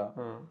പറ്റിയില്ല.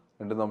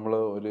 എന്നിട്ട് നമ്മള്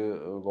ഒരു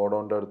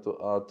ഗോഡൌണിന്റെ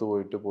അകത്ത്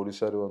പോയിട്ട്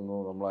പോലീസുകാർ വന്നു,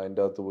 നമ്മൾ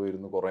അതിന്റെ അകത്ത്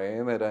പോയിരുന്നു, കുറെ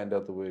നേരം അതിന്റെ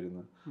അകത്ത്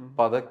പോയിരുന്നു.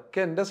 അപ്പൊ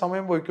അതൊക്കെ എന്റെ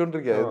സമയം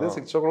പോയിക്കൊണ്ടിരിക്കുക. അതായത്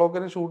 6 o'clock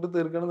ചൂട്ട്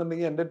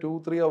തീർക്കണമെന്നുണ്ടെങ്കിൽ എന്റെ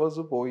 2-3 hours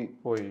പോയി.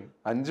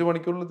 5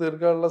 മണിക്കൂറിൽ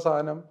തീർക്കാനുള്ള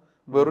സാധനം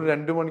വെറും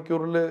 2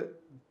 മണിക്കൂറിൽ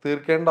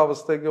തീർക്കേണ്ട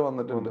അവസ്ഥയൊക്കെ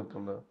വന്നിട്ടുണ്ട്.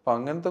 അപ്പൊ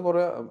അങ്ങനത്തെ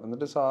കുറെ,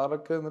 എന്നിട്ട്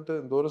സാറൊക്കെ എന്നിട്ട്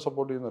എന്തോരം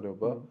സപ്പോർട്ട് ചെയ്യുന്നറിയോ.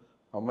 അപ്പൊ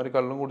അമ്മര്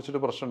കള്ളും കുടിച്ചിട്ട്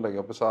പ്രശ്നം ഉണ്ടാക്കി.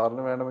 അപ്പൊ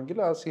സാറിന് വേണമെങ്കിൽ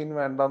ആ സീൻ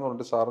വേണ്ടാന്ന്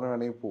പറഞ്ഞിട്ട് സാറിന്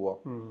വേണമെങ്കിൽ പോവാം.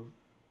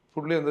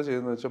 പുള്ളി എന്താ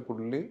ചെയ്യുന്നത് വെച്ചാൽ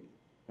പുള്ളി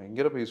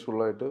ഭയങ്കര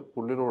പീസ്ഫുള്ളായിട്ട്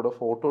പുള്ളിയുടെ കൂടെ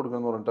ഫോട്ടോ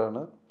എടുക്കാന്ന്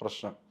പറഞ്ഞിട്ടാണ്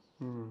പ്രശ്നം.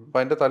 അപ്പൊ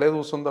അതിന്റെ തലേ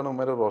ദിവസം എന്താണ്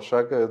ഉമ്മാരെ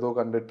റോഷാക്ക് ഏതോ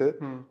കണ്ടിട്ട്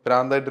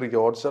ഭ്രാന്തായിട്ടിരിക്കുക.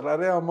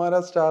 ഹോട്ട്സ്റ്റാർ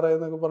അമ്മാരാ സ്റ്റാർ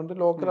ആയെന്നൊക്കെ പറഞ്ഞിട്ട്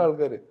ലോക്കൽ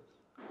ആൾക്കാര്.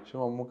 പക്ഷെ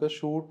നമുക്ക്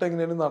ഷൂട്ട്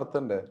എങ്ങനെയും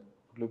നടത്തണ്ടേ.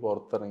 പുള്ളി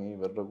പുറത്തിറങ്ങി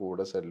ഇവരുടെ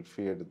കൂടെ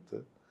സെൽഫി എടുത്ത്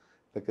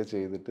ഇതൊക്കെ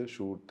ചെയ്തിട്ട്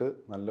ഷൂട്ട്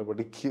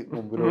നല്ലപടിക്ക്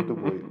മുമ്പിലോട്ട്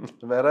പോയി.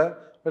 വേറെ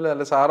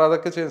അല്ല സാർ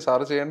അതൊക്കെ ചെയ്യും,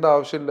 സാറ് ചെയ്യേണ്ട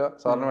ആവശ്യമില്ല,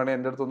 സാറിന് വേണേ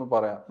എന്റെ അടുത്തൊന്നും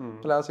പറയാം,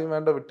 ലാസ്റ്റ്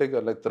വേണ്ട വിട്ടേക്കും,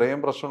 അല്ല ഇത്രയും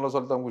പ്രശ്നമുള്ള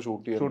സ്ഥലത്ത് നമുക്ക്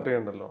ഷൂട്ട്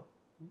ചെയ്യണ്ടല്ലോ.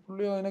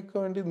 പുള്ളി അതിനൊക്കെ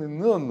വേണ്ടി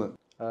നിന്ന്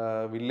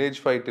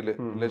വില്ലേജ് ഫൈറ്റില്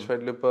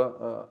ഇപ്പൊ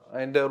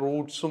അതിന്റെ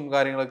റൂട്ട്സും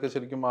കാര്യങ്ങളൊക്കെ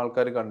ശരിക്കും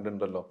ആൾക്കാർ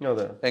കണ്ടിട്ടുണ്ടല്ലോ,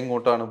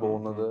 എങ്ങോട്ടാണ്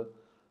പോകുന്നത്.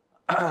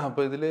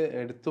 അപ്പൊ ഇതില്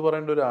എടുത്തു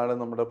പറയേണ്ട ഒരാള്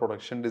നമ്മുടെ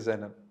പ്രൊഡക്ഷൻ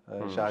ഡിസൈനർ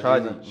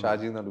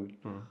ഷാജി നടുവിൽ.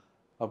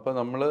 അപ്പൊ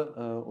നമ്മള്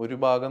ഒരു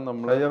ഭാഗം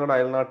നമ്മള് ഞങ്ങളുടെ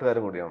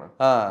അയൽനാട്ടുകാരും കൂടിയാണ്.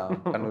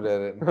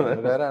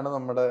 കണ്ണൂരാരാണ്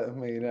നമ്മുടെ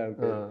മെയിൻ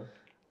ആൾക്കാർ.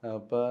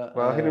 അപ്പൊ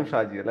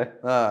ഷാജി അല്ലേ,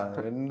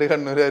 2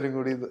 കണ്ണൂരാരും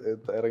കൂടി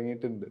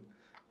ഇറങ്ങിയിട്ടുണ്ട്.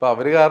 അപ്പൊ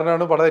അവര്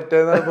കാരണമാണ് പടം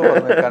തെറ്റായെന്നാണ് ഇപ്പൊ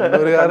പറഞ്ഞത്.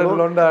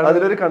 കണ്ണൂരുകാരുള്ളതുകൊണ്ടാണ്.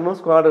 അതിലൊരു കണ്ണൂർ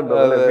സ്ക്വാഡ് ഉണ്ട്.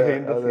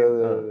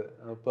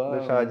 അപ്പൊ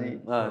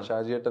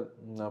ഷാജിയേട്ടൻ.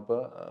 അപ്പൊ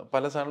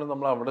പല സാധനങ്ങളും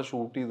നമ്മൾ അവിടെ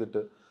ഷൂട്ട്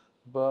ചെയ്തിട്ട്,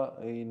 അപ്പൊ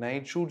ഈ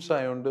നൈറ്റ് ഷൂട്ട്സ്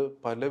ആയതുകൊണ്ട്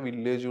പല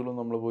വില്ലേജുകളും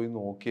നമ്മൾ പോയി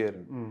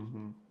നോക്കിയായിരുന്നു.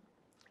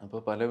 അപ്പൊ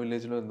പല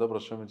വില്ലേജിലും എന്താ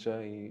പ്രശ്നം വെച്ചാൽ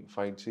ഈ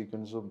ഫൈറ്റ്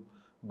സീക്വൻസും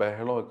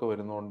ബഹളവും ഒക്കെ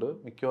വരുന്നതുകൊണ്ട്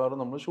മിക്കവാറും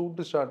നമ്മൾ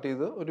ഷൂട്ട് സ്റ്റാർട്ട്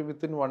ചെയ്ത് ഒരു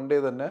വിത്തിൻ 1 day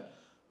തന്നെ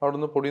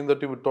അവിടുന്ന് പൊടിയും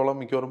തട്ടി വിട്ടോളം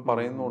മിക്കവാറും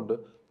പറയുന്നുണ്ട്.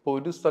 ഇപ്പൊ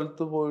ഒരു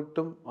സ്ഥലത്ത്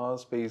പോയിട്ടും ആ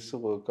സ്പേസ്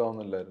വർക്ക്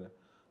ആവുന്നില്ലായിരുന്നു.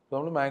 അപ്പൊ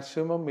നമ്മൾ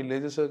മാക്സിമം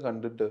വില്ലേജസ് ഒക്കെ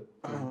കണ്ടിട്ട്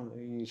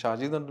ഈ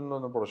ഷാജി നണ്ടൻ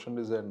വന്ന പ്രൊഡക്ഷൻ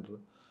ഡിസൈനർ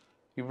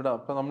ഇവിടെ,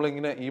 അപ്പൊ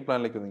നമ്മളിങ്ങനെ ഈ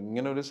പ്ലാനിലേക്ക് വന്നു,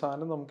 ഇങ്ങനെ ഒരു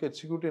സാധനം നമുക്ക്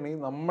എക്സിക്യൂട്ട്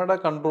ചെയ്യണമെങ്കിൽ നമ്മുടെ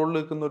കൺട്രോളിൽ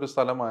നിൽക്കുന്ന ഒരു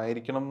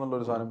സ്ഥലമായിരിക്കണം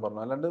എന്നുള്ളൊരു സാധനം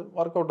പറഞ്ഞു, അല്ലാണ്ട്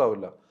വർക്കൗട്ട്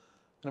ആവില്ല.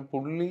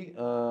 പുള്ളി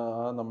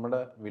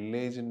നമ്മുടെ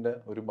വില്ലേജിന്റെ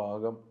ഒരു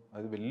ഭാഗം,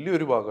 അത്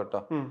വലിയൊരു ഭാഗം കേട്ടാ,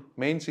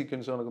 മെയിൻ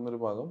സീക്വൻസ് നടക്കുന്ന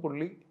ഒരു ഭാഗം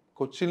പുള്ളി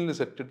കൊച്ചിനിൽ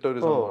സെറ്റിട്ട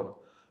ഒരു സംഭവമാണ്.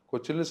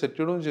 കൊച്ചിനിൽ സെറ്റ്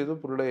ഇടുകയും ചെയ്തു.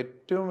 പുള്ളിയുടെ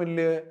ഏറ്റവും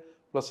വലിയ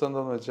പ്ലസ്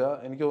എന്താന്ന് വെച്ചാൽ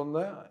എനിക്ക്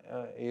തോന്നുന്നത്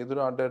ഏതൊരു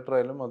ആർട്ട് ഡയറക്ടർ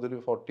ആയാലും അതൊരു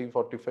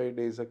 40-45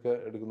 days ഒക്കെ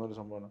എടുക്കുന്ന ഒരു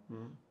സംഭവമാണ്.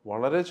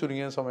 വളരെ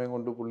ചുരുങ്ങിയ സമയം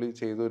കൊണ്ട് പുള്ളി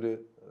ചെയ്തൊരു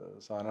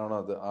സാധനമാണ്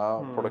അത്. ആ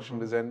പ്രൊഡക്ഷൻ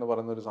ഡിസൈൻ എന്ന്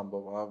പറയുന്ന ഒരു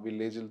സംഭവം, ആ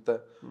വില്ലേജിലത്തെ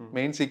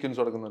മെയിൻ സീക്വൻസ്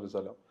നടക്കുന്ന ഒരു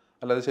സ്ഥലം.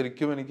 അല്ലാതെ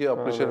ശരിക്കും എനിക്ക്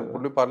അപ്രീഷിയേറ്റ്,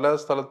 പുള്ളി പല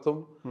സ്ഥലത്തും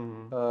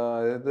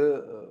അതായത്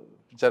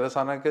ചില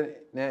സാധനമൊക്കെ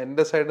ഞാൻ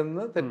എന്റെ സൈഡിൽ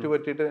നിന്ന് തെറ്റ്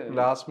പറ്റിയിട്ട്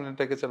ലാസ്റ്റ്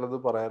മിനിറ്റ് ഒക്കെ ചിലത്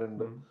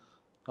പറയാറുണ്ട്.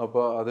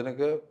 അപ്പൊ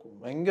അതിനൊക്കെ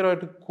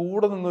ഭയങ്കരമായിട്ട്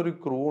കൂടെ നിന്നൊരു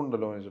ക്രൂ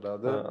ഉണ്ടല്ലോ വെച്ചിട്ട്,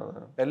 അത്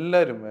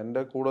എല്ലാരും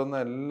എന്റെ കൂടെ നിന്ന്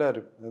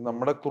എല്ലാരും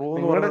നമ്മുടെ ക്രൂ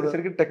എന്ന് പറയുന്നത്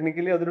ശരിക്കും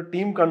ടെക്നിക്കലി അതൊരു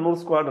ടീം കണ്ണൂർ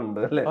സ്ക്വാഡ്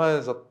ഉണ്ട് അല്ലേ?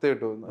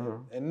 സത്യമായിട്ടും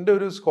എന്റെ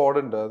ഒരു സ്ക്വാഡ്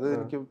ഉണ്ട്. അത്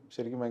എനിക്ക്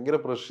ശരിക്കും ഭയങ്കര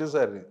പ്രഷ്യസ്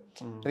ആയിരുന്നു.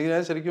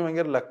 ഞാൻ ശരിക്കും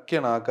ഭയങ്കര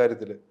ലക്കിയാണ് ആ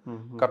കാര്യത്തില്.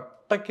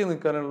 കട്ടയ്ക്ക്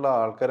നിൽക്കാനുള്ള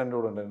ആൾക്കാർ എൻ്റെ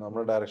കൂടെ ഉണ്ടായിരുന്നു.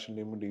 നമ്മുടെ direction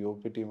team,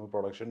 DOP team,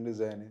 production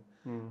design,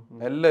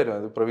 എല്ലാവരും.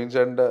 അത് പ്രവീൺ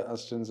ചേട്ടൻ്റെ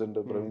അസിസ്റ്റൻസ് ഉണ്ട്,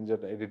 പ്രവീൺ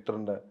ചേട്ടൻ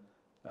എഡിറ്ററിന്റെ.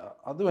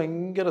 അത്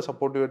ഭയങ്കര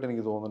സപ്പോർട്ടീവായിട്ട്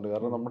എനിക്ക് തോന്നുന്നുണ്ട്.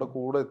 കാരണം നമ്മുടെ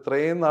കൂടെ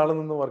ഇത്രയും നാൾ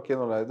നിന്ന് വർക്ക്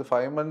ചെയ്യുന്നുള്ള, അതായത്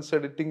 5 months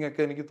എഡിറ്റിംഗ്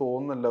ഒക്കെ എനിക്ക്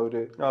തോന്നുന്നില്ല ഒരു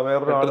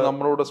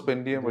നമ്മളോട്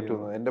സ്പെൻഡ് ചെയ്യാൻ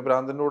പറ്റുന്നത്. എന്റെ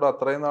ഭ്രാന്തിന്റെ കൂടെ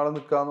അത്രയും നാൾ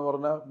നിൽക്കാന്ന്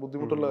പറഞ്ഞാൽ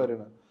ബുദ്ധിമുട്ടുള്ള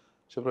കാര്യമാണ്.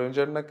 പക്ഷെ പ്രവീൺ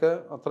ചേട്ടനൊക്കെ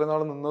അത്രയും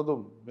നാൾ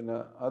നിന്നതും, പിന്നെ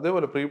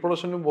അതേപോലെ പ്രീ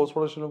പ്രൊഡക്ഷനിലും പോസ്റ്റ്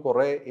പ്രൊഡക്ഷനിലും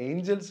കുറെ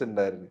ഏഞ്ചൽസ്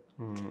ഉണ്ടായിരുന്നു,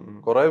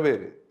 കുറെ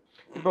പേര്.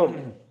 ഇപ്പൊ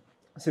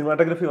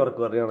സിനിമാറ്റോഗ്രഫി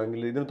വർക്ക്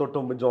പറയുകയാണെങ്കിൽ ഇതിന് തൊട്ട്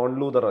മുമ്പ് ജോൺ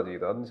ലൂതറാണ്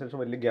ചെയ്തത്. അതിനുശേഷം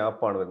വലിയ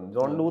ഗ്യാപ്പാണ് വരുന്നത്.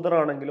 ജോൺ ലൂതർ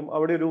ആണെങ്കിലും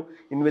അവിടെ ഒരു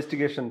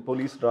ഇൻവെസ്റ്റിഗേഷൻ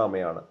പോലീസ്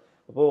ഡ്രാമയാണ്.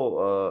 അപ്പോൾ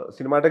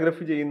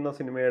സിനിമാറ്റോഗ്രഫി ചെയ്യുന്ന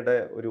സിനിമയുടെ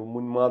ഒരു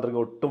മുൻമാതൃക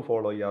ഒട്ടും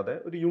ഫോളോ ചെയ്യാതെ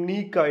ഒരു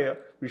യുണീക്കായ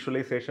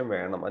വിഷ്വലൈസേഷൻ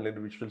വേണം, അല്ലെങ്കിൽ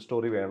ഒരു വിഷ്വൽ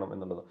സ്റ്റോറി വേണം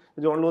എന്നുള്ളത്.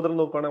 ജോൺ ലൂതർ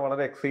നോക്കുകയാണെങ്കിൽ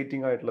വളരെ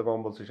എക്സൈറ്റിംഗ് ആയിട്ടുള്ള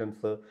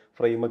കോമ്പോസിഷൻസ്,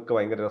 ഫ്രെയിമൊക്കെ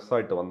ഭയങ്കര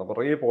രസമായിട്ട് വന്ന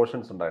കുറേ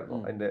പോർഷൻസ് ഉണ്ടായിരുന്നു.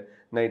 അതിൻ്റെ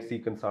നൈറ്റ്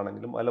സീക്വൻസ്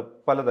ആണെങ്കിലും അല്ല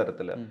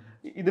പലതരത്തിൽ.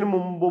 ഇതിനു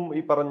മുമ്പും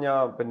ഈ പറഞ്ഞ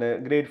പിന്നെ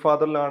ഗ്രേറ്റ്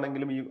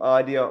ഫാദറിലാണെങ്കിലും ഈ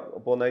ആര്യ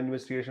പോകുന്ന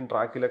ഇൻവെസ്റ്റിഗേഷൻ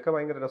ട്രാക്കിലൊക്കെ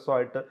ഭയങ്കര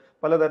രസമായിട്ട്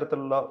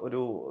പലതരത്തിലുള്ള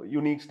ഒരു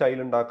യുണീക്ക് സ്റ്റൈൽ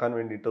ഉണ്ടാക്കാൻ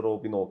വേണ്ടിയിട്ട്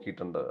റോബി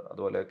നോക്കിയിട്ടുണ്ട്.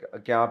 അതുപോലെ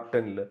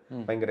ക്യാപ്റ്റനിൽ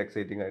ഭയങ്കര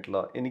എക്സൈറ്റിംഗ്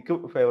ആയിട്ടുള്ള എനിക്ക്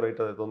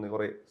ഫേവറേറ്റ് ആയി തോന്നിയ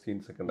കുറേ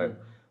സീൻസ് ഒക്കെ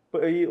ഉണ്ടായിരുന്നു. ഇപ്പൊ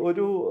ഈ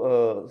ഒരു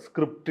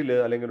സ്ക്രിപ്റ്റിൽ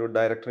അല്ലെങ്കിൽ ഒരു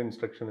ഡയറക്ടർ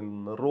ഇൻസ്ട്രക്ഷനിൽ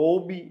നിന്ന്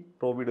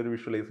റോബിയുടെ ഒരു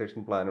വിഷ്വലൈസേഷൻ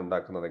പ്ലാൻ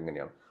ഉണ്ടാക്കുന്നത്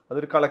എങ്ങനെയാണ്?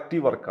 അതൊരു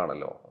കളക്റ്റീവ്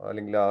വർക്കാണല്ലോ,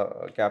 അല്ലെങ്കിൽ ആ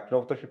ക്യാപ്റ്റൻ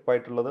ഓഫ് ദ ഷിപ്പ്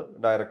ആയിട്ടുള്ളത്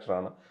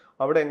ഡയറക്ടറാണ്.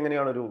 അവിടെ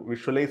എങ്ങനെയാണ് ഒരു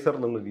വിഷ്വലൈസർ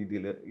എന്നുള്ള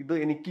രീതിയിൽ ഇത്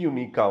എനിക്ക്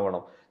യുണീക്ക്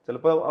ആവണം?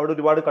 ചിലപ്പോൾ അവിടെ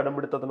ഒരുപാട്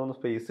കടംപിടുത്തത്തിനൊന്നും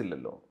സ്പേസ്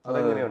ഇല്ലല്ലോ,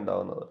 അതെങ്ങനെയാണ്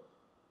ഉണ്ടാവുന്നത്?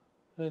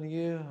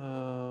 എനിക്ക്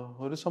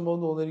ഒരു സംഭവം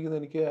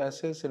തോന്നിയിരിക്കുന്നത്, എനിക്ക്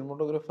ആസ് എ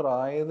സിനിമാറ്റോഗ്രാഫർ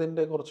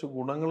ആയതിന്റെ കുറച്ച്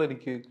ഗുണങ്ങൾ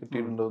എനിക്ക്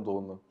കിട്ടിയിട്ടുണ്ടെന്ന്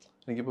തോന്നുന്നു.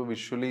 എനിക്കിപ്പോൾ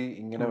വിഷ്വലി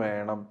ഇങ്ങനെ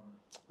വേണം,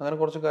 അങ്ങനെ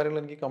കുറച്ച് കാര്യങ്ങൾ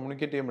എനിക്ക്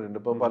കമ്മ്യൂണിക്കേറ്റ് ചെയ്യാൻ പറ്റിയിട്ടുണ്ട്.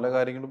 ഇപ്പൊ പല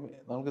കാര്യങ്ങളും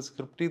നമുക്ക്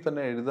സ്ക്രിപ്റ്റിൽ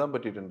തന്നെ എഴുതാൻ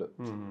പറ്റിയിട്ടുണ്ട്.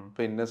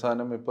 ഇപ്പൊ ഇന്ന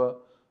സാധനം ഇപ്പൊ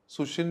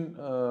സുഷിൻ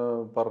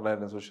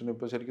പറഞ്ഞായിരുന്നു. സുഷിൻ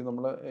ഇപ്പൊ ശരിക്കും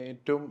നമ്മളെ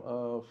ഏറ്റവും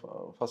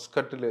ഫസ്റ്റ്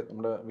കട്ടില്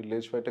നമ്മുടെ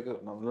വില്ലേജ് ഫൈറ്റ് ഒക്കെ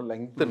നല്ല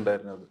ലെങ്ത്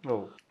ഉണ്ടായിരുന്നു. അത്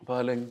അപ്പൊ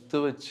ആ ലെങ്ത്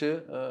വെച്ച്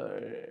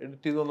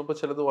എഡിറ്റ് ചെയ്ത് വന്നപ്പോ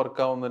ചിലത്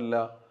വർക്ക് ആവുന്നില്ല,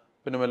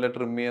 പിന്നെ മെല്ലെ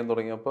ട്രിം ചെയ്യാൻ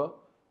തുടങ്ങി. അപ്പൊ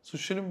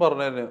സുഷിനും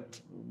പറഞ്ഞായിരുന്നു,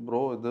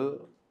 ബ്രോ ഇത്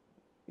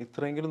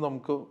ഇത്രയെങ്കിലും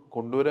നമുക്ക്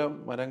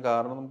വരാൻ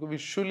കാരണം നമുക്ക്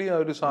വിഷ്വലി ആ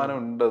ഒരു സാധനം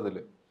ഉണ്ട്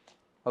അതില്,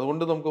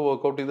 അതുകൊണ്ട് നമുക്ക്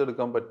വർക്ക്ഔട്ട്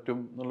ചെയ്തെടുക്കാൻ പറ്റും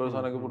എന്നുള്ളൊരു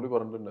സാധനമൊക്കെ പുള്ളി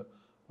പറഞ്ഞിട്ടുണ്ട്.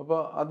 അപ്പൊ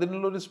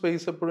അതിനുള്ളൊരു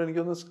സ്പേസ് എപ്പോഴും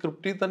എനിക്കൊന്ന്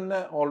സ്ക്രിപ്റ്റിൽ തന്നെ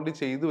ഓൾറെഡി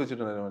ചെയ്തു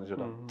വെച്ചിട്ടുണ്ടായിരുന്നു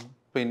മനുഷ്യരാ.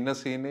 ഇപ്പൊ ഇന്ന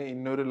സീന്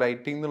ഇന്നൊരു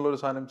ലൈറ്റിംഗ്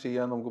എന്നുള്ളൊരു സാധനം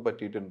ചെയ്യാൻ നമുക്ക്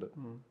പറ്റിയിട്ടുണ്ട്.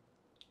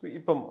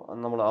 ഇപ്പം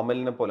നമ്മൾ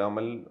അമലിനെ പോലെ,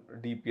 അമൽ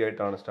DP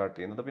ആയിട്ടാണ് സ്റ്റാർട്ട്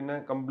ചെയ്യുന്നത്, പിന്നെ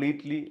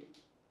കംപ്ലീറ്റ്ലി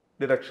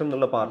ഡിറക്ഷൻ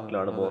എന്നുള്ള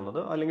പാർട്ടിലാണ് പോകുന്നത്,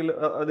 അല്ലെങ്കിൽ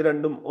അത്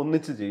രണ്ടും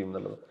ഒന്നിച്ച് ചെയ്യും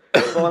എന്നുള്ളത്.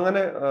 അപ്പൊ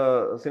അങ്ങനെ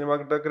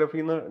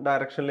സിനിമാറ്റോഗ്രാഫിന്ന്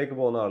ഡയറക്ഷനിലേക്ക്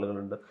പോകുന്ന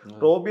ആളുകളുണ്ട്.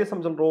 റോബിയെ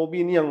സംബന്ധിച്ച് റോബി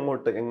ഇനി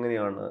അങ്ങോട്ട്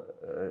എങ്ങനെയാണ്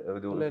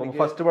ഒരു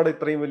ഫസ്റ്റ് പടം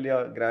ഇത്രയും വലിയ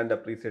ഗ്രാൻഡ്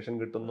അപ്രീസിയേഷൻ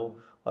കിട്ടുന്നു,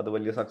 അത്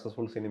വലിയ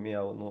സക്സസ്ഫുൾ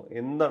സിനിമയാവുന്നു,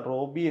 എന്താ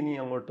റോബി ഇനി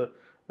അങ്ങോട്ട്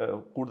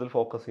കൂടുതൽ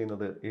ഫോക്കസ്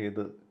ചെയ്യുന്നത്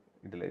ഏത്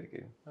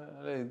ഇതിലായിരിക്കും?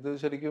 ഇത്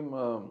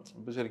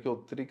ശരിക്കും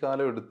ഒത്തിരി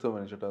കാലം എടുത്തു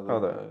മനുഷ്യട്ട്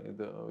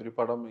ഇത് ഒരു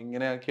പടം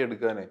ഇങ്ങനെ ആക്കി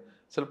എടുക്കാനേ.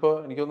 ചിലപ്പോ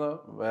എനിക്കൊന്ന്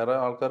വേറെ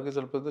ആൾക്കാർക്ക്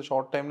ചിലപ്പോൾ ഇത്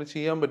ഷോർട്ട് ടൈമിൽ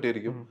ചെയ്യാൻ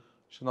പറ്റുമായിരിക്കും,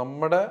 പക്ഷെ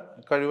നമ്മുടെ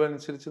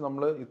കഴിവനുസരിച്ച്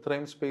നമ്മൾ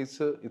ഇത്രയും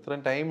സ്പേസ്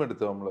ഇത്രയും ടൈം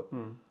എടുത്തു നമ്മള്.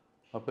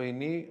 അപ്പൊ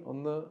ഇനി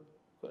ഒന്ന്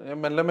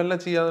മെല്ലെ മെല്ലെ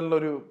ചെയ്യാനുള്ള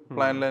ഒരു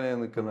പ്ലാനിലാണ് ഞാൻ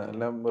നിൽക്കുന്നത്.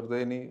 എല്ലാം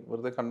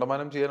വെറുതെ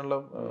കണ്ടമാനം ചെയ്യാനുള്ള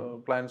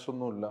പ്ലാൻസ്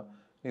ഒന്നുമില്ല.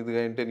 ഇത്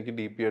കഴിഞ്ഞിട്ട് എനിക്ക്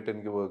DP ആയിട്ട്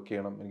എനിക്ക് വർക്ക്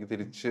ചെയ്യണം, എനിക്ക്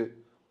തിരിച്ച്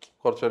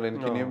കുറച്ചുകൂടെ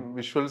എനിക്ക് ഇനിയും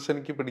വിഷ്വൽസ്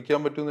എനിക്ക് പിടിക്കാൻ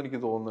പറ്റുമെന്ന് എനിക്ക്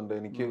തോന്നുന്നുണ്ട്.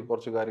 എനിക്ക്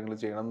കുറച്ച് കാര്യങ്ങൾ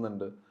ചെയ്യണം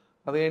എന്നുണ്ട്.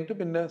 അത് കഴിഞ്ഞിട്ട്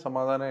പിന്നെ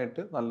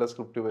സമാധാനമായിട്ട് നല്ല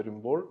സ്ക്രിപ്റ്റ്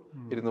വരുമ്പോൾ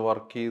ഇരുന്ന്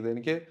വർക്ക് ചെയ്ത്,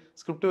 എനിക്ക്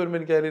സ്ക്രിപ്റ്റ് വരുമ്പോൾ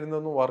എനിക്ക് അതിൽ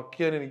ഇരുന്ന് വർക്ക്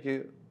ചെയ്യാൻ എനിക്ക്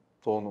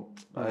തോന്നും.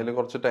 അതിൽ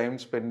കുറച്ച് ടൈം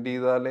സ്പെൻഡ്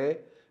ചെയ്താലേ,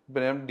 ഇപ്പൊ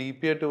ഞാൻ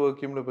DP ആയിട്ട് വർക്ക്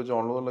ചെയ്യുമ്പോൾ, ഇപ്പൊ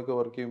ജോൺ ലൂതറിലൊക്കെ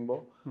വർക്ക് ചെയ്യുമ്പോൾ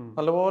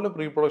നല്ലപോലെ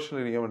പ്രീ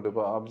പ്രൊഡക്ഷനിൽ ഇരിക്കാൻ പറ്റും.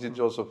 ഇപ്പൊ അഭിജിത്ത്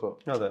ജോസഫ്,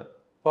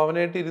 അപ്പൊ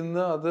അവനായിട്ട്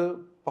ഇരുന്ന് അത്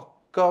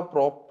പക്ക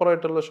പ്രോപ്പർ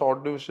ആയിട്ടുള്ള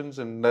ഷോർട്ട്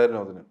ഡിവിഷൻസ്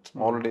ഉണ്ടായിരുന്നു, അതിന്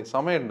ഓൾറെഡി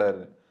സമയം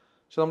ഉണ്ടായിരുന്നു.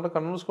 പക്ഷെ നമ്മുടെ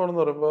കണ്ണൂർ സ്ക്വാഡ്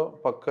എന്ന് പറയുമ്പോൾ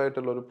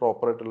പക്കായിട്ടുള്ള ഒരു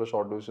പ്രോപ്പർ ആയിട്ടുള്ള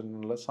ഷോർട്ട്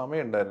ഡിവിഷനുള്ള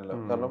സമയം ഉണ്ടായിരുന്നില്ല.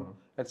 കാരണം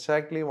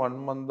എക്സാക്ട്ലി 1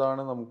 month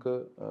ആണ് നമുക്ക്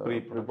പ്രീ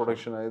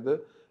പ്രൊഡക്ഷൻ. അതായത്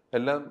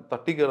എല്ലാം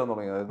തട്ടിക്കയറാൻ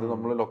തുടങ്ങി. അതായത്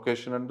നമ്മൾ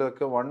ലൊക്കേഷൻ്റെ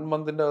ഒക്കെ 1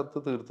 month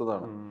അകത്ത്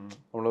തീർത്തതാണ്.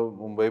 നമ്മൾ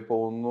മുംബൈ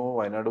പോകുന്നു,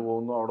 വയനാട്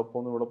പോകുന്നു, അവിടെ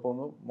പോകുന്നു, ഇവിടെ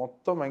പോകുന്നു,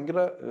 മൊത്തം ഭയങ്കര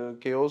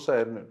കെയോസ്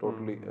ആയിരുന്നു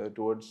ടോട്ടലി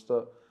ടുവേർഡ്സ്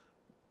ദ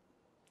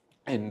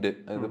എൻഡ്,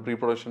 അതായത് പ്രീ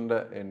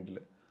പ്രൊഡക്ഷൻ്റെ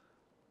എൻഡില്.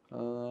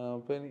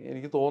 അപ്പൊ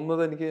എനിക്ക്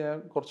തോന്നുന്നത്, ഞാൻ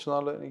കുറച്ച്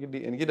നാള്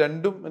എനിക്ക്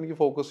രണ്ടും എനിക്ക്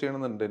ഫോക്കസ്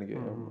ചെയ്യണമെന്നുണ്ട്. എനിക്ക്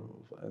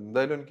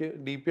എന്തായാലും എനിക്ക്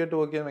DP ആയിട്ട്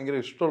വർക്ക് ചെയ്യാൻ ഭയങ്കര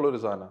ഇഷ്ടമുള്ള ഒരു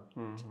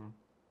സാധനമാണ്.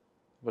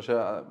 പക്ഷെ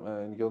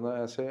എനിക്ക്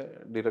തോന്നുന്നത് ആസ് എ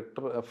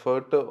ഡയറക്ടർ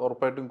എഫേർട്ട്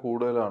ഉറപ്പായിട്ടും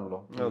കൂടുതലാണല്ലോ.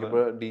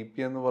 എനിക്കിപ്പോ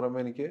DP എന്ന്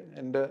പറയുമ്പോൾ എനിക്ക്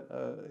എൻ്റെ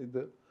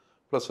ഇത്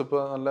പ്ലസ് ഇപ്പൊ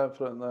നല്ല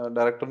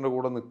ഡയറക്ടറിന്റെ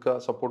കൂടെ നിൽക്കുക,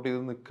 സപ്പോർട്ട്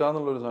ചെയ്ത് നിൽക്കുക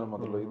എന്നുള്ളൊരു സാധനം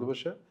മാത്രമല്ലോ ഇത്.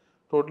 പക്ഷെ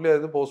ടോട്ടലി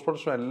അതായത് പോസ്റ്റ്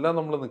പ്രൊഡക്ഷൻ എല്ലാം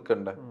നമ്മൾ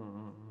നിൽക്കണ്ടേ.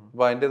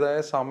 അപ്പൊ അതിൻ്റെതായ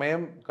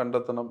സമയം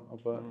കണ്ടെത്തണം.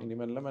 അപ്പൊ ഇനി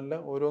മെല്ലെ മെല്ലെ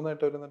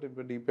ഓരോന്നായിട്ട്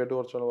ഇപ്പൊ ഡീപ്പായിട്ട്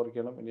കുറച്ചുകൂടെ വർക്ക്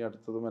ചെയ്യണം. ഇനി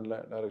അടുത്തത് മെല്ലെ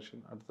ഡയറക്ഷൻ,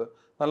 അടുത്ത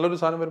നല്ലൊരു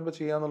സാധനം വരുമ്പോൾ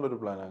ചെയ്യാന്നുള്ളൊരു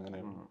പ്ലാൻ.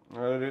 അങ്ങനെയാണ്.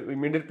 ഒരു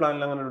ഇമ്മീഡിയറ്റ്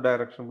പ്ലാനിൽ അങ്ങനെ ഒരു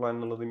ഡയറക്ഷൻ പ്ലാൻ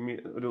എന്നുള്ളത്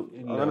ഒരു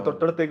അങ്ങനെ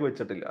തൊട്ടടുത്തേക്ക്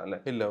വെച്ചിട്ടില്ല അല്ലെ?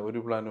 ഇല്ല,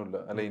 ഒരു പ്ലാനും ഇല്ല.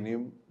 അല്ല,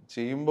 ഇനിയും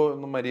ചെയ്യുമ്പോൾ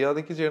ഒന്ന്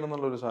മര്യാദയ്ക്ക് ചെയ്യണം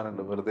എന്നുള്ളൊരു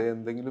സാധനമുണ്ട്. വെറുതെ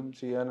എന്തെങ്കിലും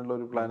ചെയ്യാനുള്ള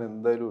ഒരു പ്ലാൻ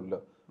എന്തായാലും ഇല്ല.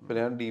 ഇപ്പൊ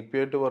ഞാൻ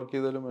ഡീപ്പായിട്ട് വർക്ക്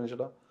ചെയ്താലും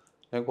മനുഷ്യടാ,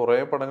 ഞാൻ കുറെ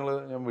പടങ്ങൾ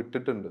ഞാൻ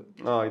വിട്ടിട്ടുണ്ട്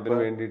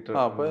വേണ്ടിയിട്ട്.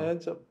 അപ്പൊ ഞാൻ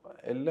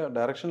എല്ലാ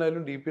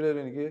ഡയറക്ഷനായാലും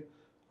DP-യിലായാലും എനിക്ക്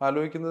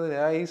ആലോചിക്കുന്നത്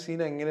ഞാൻ ഈ സീൻ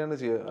എങ്ങനെയാണ്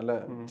ചെയ്യുക, അല്ല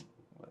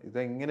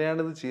ഇതെങ്ങനെയാണ്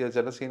ഇത് ചെയ്യുക.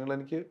 ചില സീനുകൾ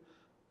എനിക്ക്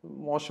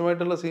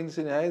മോശമായിട്ടുള്ള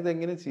സീൻസ് ഞാൻ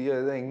ഇതെങ്ങനെ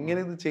ചെയ്യുക, എങ്ങനെ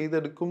ഇത്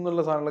ചെയ്തെടുക്കും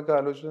എന്നുള്ള സാധനങ്ങളൊക്കെ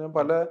ആലോചിച്ചു ഞാൻ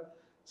പല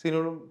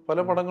സീനുകളും പല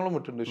പടങ്ങളും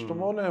വിട്ടിട്ടുണ്ട്.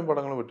 ഇഷ്ടംപോലെ ഞാൻ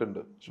പടങ്ങൾ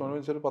വിട്ടിട്ടുണ്ട്. ഷോന്ന്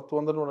വെച്ചാൽ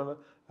 10-12 പടങ്ങൾ.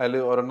 അതിൽ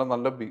ഒരെണ്ണം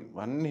നല്ല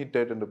വൻ ഹിറ്റ്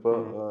ആയിട്ടുണ്ട്. ഇപ്പൊ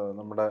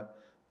നമ്മുടെ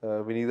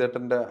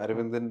വിനീതേട്ടന്റെ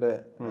അരവിന്ദന്റെ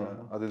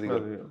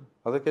അതിഥികൾ,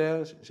 അതൊക്കെ ഞാൻ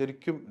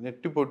ശരിക്കും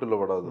ഞെട്ടിപ്പോയിട്ടുള്ള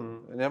പടം.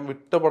 അത് ഞാൻ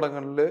വിട്ട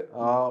പടങ്ങളില്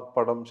ആ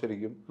പടം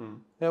ശരിക്കും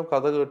ഞാൻ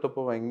കഥ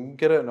കേട്ടപ്പോ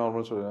ഭയങ്കര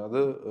നോർമൽ സ്റ്റോറി. അത്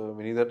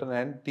വിനീതേട്ടൻ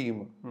ആൻഡ് ടീം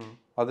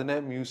അതിനെ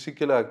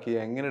മ്യൂസിക്കലാക്കി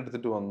എങ്ങനെ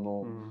എടുത്തിട്ട് വന്നു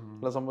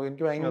ഉള്ള സംഭവം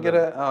എനിക്ക് ഭയങ്കര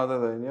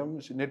അതെ ഞാൻ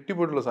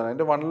ഞെട്ടിപ്പോയിട്ടുള്ള സാധനം.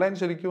 അതിന്റെ 1 ലൈൻ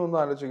ശരിക്കും ഒന്ന്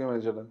ആലോചിക്കാൻ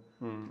വെച്ചിട്ട്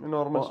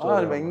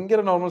ഭയങ്കര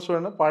നോർമൽ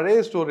സ്റ്റോറിയാണ്, പഴയ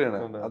സ്റ്റോറിയാണ്.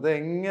 അത്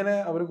എങ്ങനെ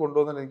അവർ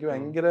കൊണ്ടുവന്നത് എനിക്ക്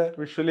ഭയങ്കര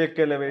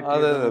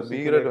അതെ അതെ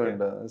ഭീകരമായിട്ട്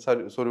വേണ്ട.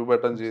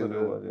 സ്വരൂപേട്ടൻ ചെയ്തത്,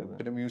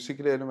 പിന്നെ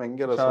മ്യൂസിക്കിലായാലും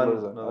ഭയങ്കര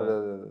രസമുള്ള. അതെ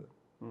അതെ അതെ.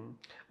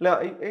 അല്ല,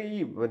 ഈ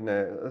പിന്നെ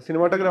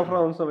സിനിമാറ്റോഗ്രാഫർ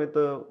ആവുന്ന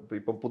സമയത്ത്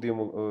ഇപ്പം പുതിയ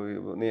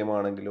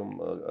നിയമമാണെങ്കിലും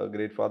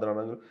ഗ്രേറ്റ് ഫാദർ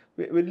ആണെങ്കിലും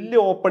വലിയ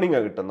ഓപ്പണിംഗ്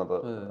ആണ് കിട്ടുന്നത്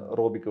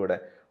റോബിക്ക് ഇവിടെ.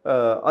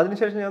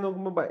 അതിനുശേഷം ഞാൻ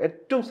നോക്കുമ്പോൾ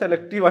ഏറ്റവും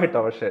സെലക്റ്റീവ്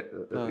ആയിട്ടാണ് പക്ഷെ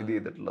ഇത്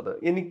ചെയ്തിട്ടുള്ളത്.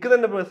 എനിക്ക്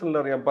തന്നെ പേഴ്സണലി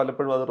അറിയാം,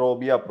 പലപ്പോഴും അത്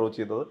റോബിയെ അപ്രോച്ച്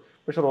ചെയ്തത്,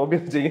 പക്ഷെ റോബി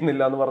അത്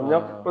ചെയ്യുന്നില്ല എന്ന് പറഞ്ഞ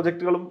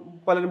പ്രൊജക്ടുകളും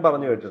പലരും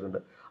പറഞ്ഞു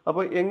കേട്ടിട്ടുണ്ട്.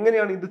 അപ്പൊ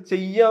എങ്ങനെയാണ് ഇത്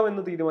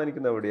ചെയ്യാമെന്ന്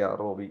തീരുമാനിക്കുന്നത് എവിടെയാ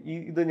റോബി?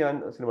 ഇത് ഞാൻ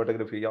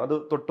സിനിമാറ്റോഗ്രാഫി ചെയ്യാം, അത്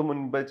തൊട്ട്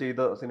മുൻപേ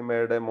ചെയ്ത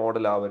സിനിമയുടെ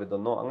മോഡൽ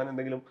ആവരുതെന്നോ അങ്ങനെ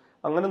എന്തെങ്കിലും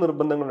അങ്ങനെ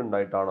നിർബന്ധങ്ങൾ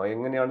ഉണ്ടായിട്ടാണോ?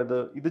 എങ്ങനെയാണ്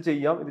ഇത്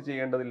ചെയ്യാം ഇത്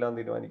ചെയ്യേണ്ടതില്ല എന്ന്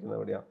തീരുമാനിക്കുന്നത്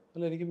എവിടെയാ?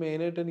 അല്ല, എനിക്ക്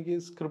മെയിനായിട്ട് എനിക്ക്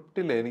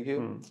സ്ക്രിപ്റ്റില്ല, എനിക്ക്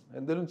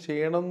എന്തെങ്കിലും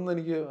ചെയ്യണം എന്ന്.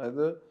 എനിക്ക്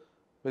അത്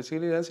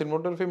ബേസിക്കലി ഞാൻ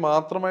സിനിമാറ്റോഗ്രഫി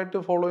മാത്രമായിട്ട്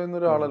ഫോളോ ചെയ്യുന്ന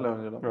ഒരാളല്ല.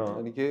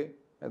 എനിക്ക്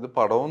ഇത്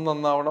പടവും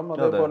നന്നാവണം,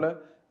 അതേപോലെ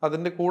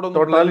അതിന്റെ കൂടെ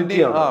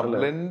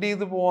ബ്ലെൻഡ്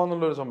ചെയ്ത്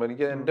പോവാന്നുള്ളൊരു സംഭവം.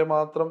 എനിക്ക് എന്റെ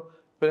മാത്രം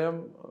ഇപ്പൊ ഞാൻ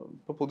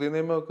ഇപ്പൊ പുതിയ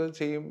നിയമമൊക്കെ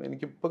ചെയ്യും,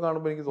 എനിക്കിപ്പോ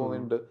കാണുമ്പോൾ എനിക്ക്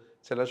തോന്നിയിട്ടുണ്ട്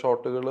ചില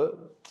ഷോട്ടുകള്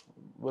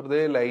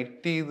വെറുതെ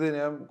ലൈറ്റ് ചെയ്ത്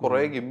ഞാൻ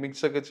കുറെ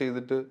ഗിമ്മിക്സ് ഒക്കെ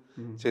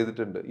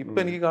ചെയ്തിട്ടുണ്ട്. ഇപ്പൊ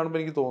എനിക്ക് കാണുമ്പോൾ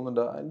എനിക്ക്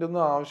തോന്നുന്നുണ്ട് അതിന്റെ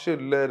ഒന്നും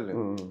ആവശ്യമില്ലായിരുന്നു.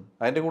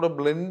 അതിന്റെ കൂടെ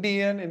ബ്ലെൻഡ്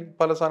ചെയ്യാൻ എനിക്ക്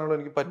പല സാധനങ്ങളും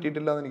എനിക്ക്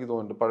പറ്റിയിട്ടില്ല എന്ന് എനിക്ക്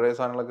തോന്നുന്നുണ്ട് പഴയ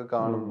സാധനങ്ങളൊക്കെ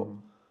കാണുമ്പോൾ.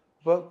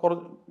 അപ്പൊ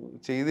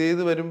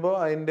ചെയ്ത് വരുമ്പോ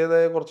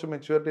അതിൻ്റെതായ കുറച്ച്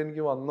മെച്യൂരിറ്റി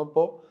എനിക്ക്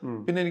വന്നപ്പോ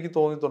പിന്നെ എനിക്ക്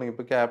തോന്നി തുടങ്ങി.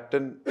 ഇപ്പൊ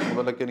ക്യാപ്റ്റൻ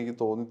മുതലൊക്കെ എനിക്ക്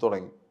തോന്നി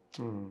തുടങ്ങി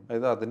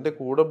അതായത് അതിന്റെ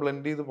കൂടെ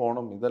ബ്ലെൻഡ് ചെയ്ത്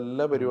പോകണം, ഇതല്ല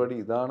പരിപാടി,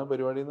 ഇതാണ്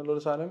പരിപാടി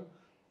എന്നുള്ളൊരു സാധനം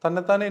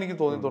തന്നെത്താനെ എനിക്ക്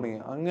തോന്നി തുടങ്ങി.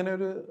 അങ്ങനെ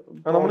ഒരു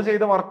നമ്മൾ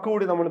ചെയ്ത വർക്ക്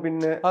കൂടി നമ്മൾ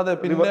പിന്നെ അതെ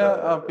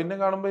പിന്നെ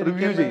കാണുമ്പോ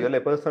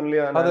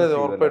അതെ അതെ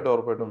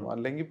ഉറപ്പായിട്ടും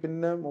അല്ലെങ്കിൽ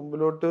പിന്നെ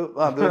മുമ്പിലോട്ട്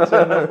അത്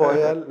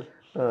പോയാൽ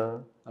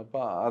അപ്പൊ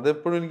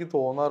അതെപ്പോഴും എനിക്ക്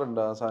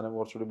തോന്നാറുണ്ട് ആ സാധനം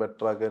കുറച്ചുകൂടി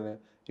ബെറ്റർ ആക്കാൻ.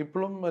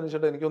 ഇപ്പോഴും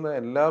മനുഷ്യട്ട് എനിക്കൊന്ന്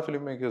എല്ലാ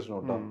ഫിലിം മേക്കേഴ്സിനും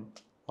കേട്ടോ,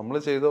 നമ്മൾ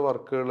ചെയ്ത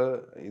വർക്കുകള്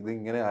ഇത്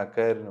ഇങ്ങനെ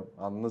ആക്കായിരുന്നു,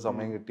 അന്ന്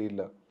സമയം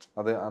കിട്ടിയില്ല,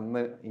 അത്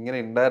അന്ന് ഇങ്ങനെ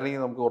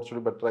ഉണ്ടായിരുന്നെങ്കിൽ നമുക്ക്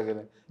കുറച്ചുകൂടി ബെറ്റർ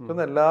ആക്കാന്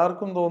ഇതൊന്നും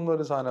എല്ലാവർക്കും തോന്നുന്ന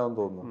ഒരു സാധനമാണെന്ന്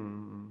തോന്നുന്നു.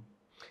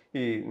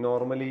 ഈ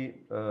നോർമലി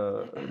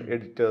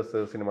എഡിറ്റേഴ്സ്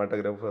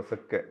സിനിമാറ്റോഗ്രാഫേഴ്സ്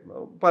ഒക്കെ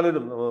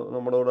പലരും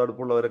നമ്മളോട്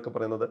അടുപ്പുള്ളവരൊക്കെ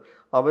പറയുന്നത്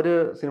അവര്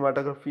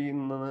സിനിമാറ്റോഗ്രഫിയിൽ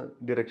നിന്ന്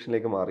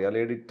ഡിറക്ഷനിലേക്ക് മാറി,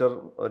 അല്ലെങ്കിൽ എഡിറ്റർ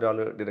ഒരാൾ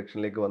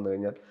ഡിറക്ഷനിലേക്ക് വന്നു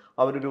കഴിഞ്ഞാൽ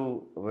അവരൊരു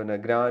പിന്നെ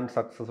ഗ്രാൻഡ്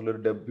സക്സസ് ഉള്ള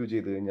ഒരു ഡെബ്യൂ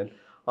ചെയ്ത് കഴിഞ്ഞാൽ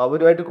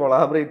അവരുമായിട്ട്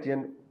കൊളാബറേറ്റ്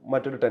ചെയ്യാൻ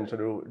മറ്റൊരു ടെൻഷൻ,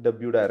 ഒരു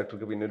ഡെബ്യൂ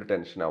ഡയറക്ടർക്ക് പിന്നെ ഒരു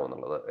ടെൻഷൻ ആവും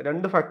എന്നുള്ളത്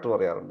 2 ഫാക്ടർ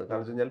പറയാറുണ്ട്.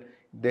 കാരണം വെച്ച് കഴിഞ്ഞാൽ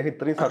ഇദ്ദേഹം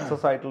ഇത്രയും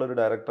സക്സസ് ആയിട്ടുള്ള ഒരു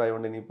ഡയറക്ടർ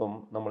ആയതുകൊണ്ട് ഇനിയിപ്പം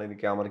നമ്മൾ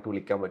ക്യാമറയ്ക്ക്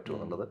വിളിക്കാൻ പറ്റുമോ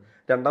എന്നുള്ളത്.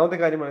 രണ്ടാമത്തെ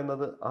കാര്യം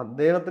പറയുന്നത്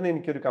അദ്ദേഹത്തിന്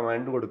എനിക്കൊരു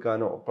കമാൻഡ്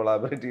കൊടുക്കാനോ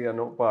കൊളാബറേറ്റ്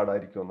ചെയ്യാനോ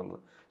പാടായിരിക്കും എന്നുള്ളത്.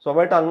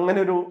 സ്വാഭാവികമായിട്ട് അങ്ങനെ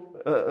ഒരു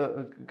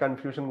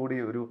കൺഫ്യൂഷൻ കൂടി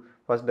ഒരു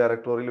ഫസ്റ്റ്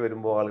ഡയറക്ടോറിയൽ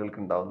വരുമ്പോൾ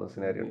ആളുകൾക്ക് ഉണ്ടാവുന്ന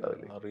സിനാരിയോ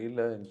ഉണ്ടാവില്ലേ?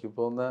 അറിയില്ല,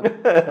 എനിക്കിപ്പോ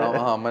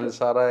അമൽ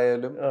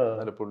സാറായാലും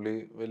പുള്ളി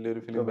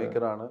വലിയൊരു ഫിലിം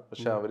മേക്കർ ആണ്,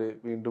 പക്ഷെ അവര്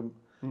വീണ്ടും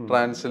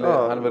ട്രാൻസില്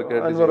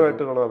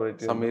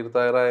സമീർ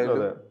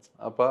തായറായാലും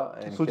അപ്പൊ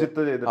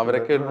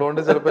അവരൊക്കെ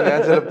ഉള്ളതുകൊണ്ട്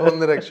ചിലപ്പോ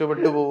ഒന്ന്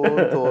രക്ഷപ്പെട്ടു പോകും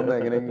തോന്നുന്നു.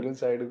 എങ്ങനെയെങ്കിലും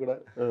സൈഡിൽ കൂടെ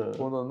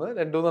പോകുന്ന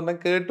 2-3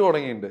 കേട്ടു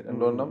തുടങ്ങിയിട്ടുണ്ട്,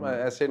 2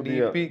 ആസ് എ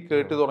DP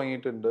കേട്ട്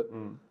തുടങ്ങിയിട്ടുണ്ട്.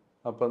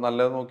 അപ്പൊ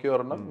നല്ലത് നോക്കി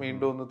ഒരെണ്ണം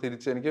വീണ്ടും ഒന്ന്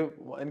തിരിച്ച്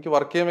എനിക്ക്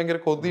വർക്ക് ചെയ്യാൻ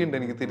ഭയങ്കര കൊതിയുണ്ട്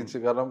എനിക്ക് തിരിച്ച്.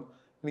 കാരണം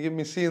എനിക്ക്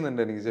മിസ്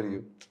ചെയ്യുന്നുണ്ട് എനിക്ക്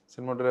ശരിക്കും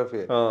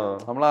സിനിമാറ്റോഗ്രാഫിയെ.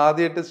 നമ്മൾ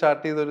ആദ്യമായിട്ട്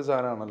സ്റ്റാർട്ട് ചെയ്ത ഒരു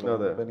സാധനമാണല്ലോ,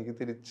 അപ്പൊ എനിക്ക്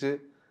തിരിച്ച്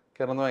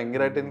കയറുന്നത്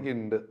ഭയങ്കരമായിട്ട് എനിക്ക്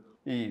ഉണ്ട്.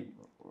 ഈ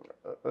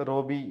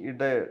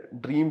റോബിയുടെ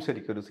ഡ്രീം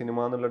ശരിക്കും ഒരു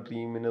സിനിമ എന്നുള്ള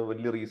ഡ്രീമിന്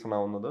വലിയ റീസൺ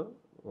ആവുന്നത്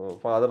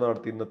ഫാദർ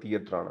നടത്തിയിരുന്ന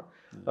തിയേറ്ററാണ്.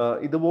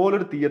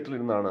 ഇതുപോലൊരു തിയേറ്ററിൽ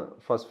ഇരുന്നാണ്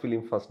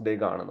ഫസ്റ്റ് ഡേ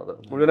കാണുന്നത്.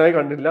 മുഴുവനായി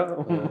കണ്ടില്ല,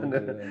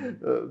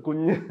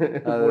 കുഞ്ഞ്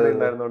കൂടെ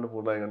ഉണ്ടായിരുന്നതുകൊണ്ട്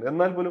പൂർണ്ണമായി കണ്ടു.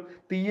 എന്നാൽ പോലും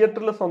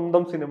തിയേറ്ററിൽ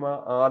സ്വന്തം സിനിമ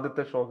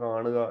ആദ്യത്തെ ഷോ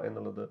കാണുക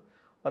എന്നുള്ളത്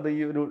അത് ഈ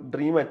ഒരു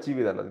ഡ്രീം അച്ചീവ്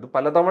ചെയ്തല്ല. ഇത്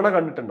പലതവണ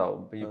കണ്ടിട്ടുണ്ടാവും,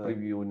 ഈ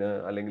പ്രിവ്യൂവിന്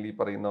അല്ലെങ്കിൽ ഈ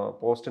പറയുന്ന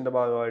പോസ്റ്റിന്റെ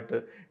ഭാഗമായിട്ട്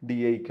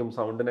DIക്കും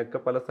സൗണ്ടിനൊക്കെ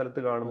പല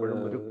സ്ഥലത്ത് കാണുമ്പോഴും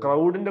ഒരു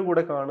ക്രൗഡിന്റെ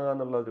കൂടെ കാണുക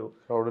എന്നുള്ള ഒരു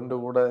ക്രൗഡിന്റെ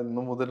കൂടെ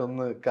ഇന്നു മുതൽ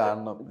ഒന്ന്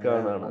കാണണം.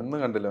 ഒന്നും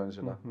കണ്ടില്ല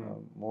മനുഷ്യനാ,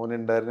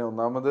 മോനുണ്ടായിരുന്നു.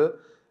 ഒന്നാമത്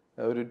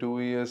ഒരു 2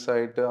 years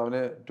ആയിട്ട്,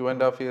 അവന്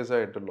 2.5 years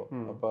ആയിട്ടുള്ളൂ.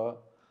 അപ്പൊ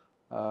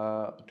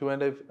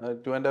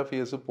 2.5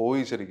 years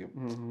പോയി ശരിക്കും.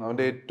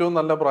 അവന്റെ ഏറ്റവും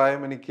നല്ല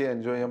പ്രായം എനിക്ക്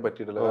എൻജോയ് ചെയ്യാൻ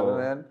പറ്റിയിട്ടില്ല.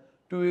 കാരണം ഞാൻ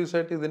 2 years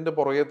ആയിട്ട് ഇതിന്റെ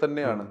പുറകെ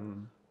തന്നെയാണ്.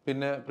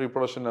 പിന്നെ പ്രീ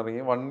പ്രൊഡക്ഷൻ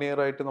ഇറങ്ങി. 1 year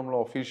ആയിട്ട് നമ്മൾ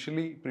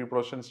ഒഫീഷ്യലി പ്രീ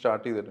പ്രൊഡക്ഷൻ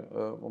സ്റ്റാർട്ട് ചെയ്തിട്ട്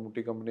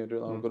മമ്മൂട്ടി കമ്പനി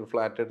നമുക്കൊരു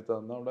ഫ്ലാറ്റ് എടുത്ത്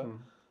തന്നു അവിടെ.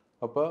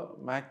 അപ്പൊ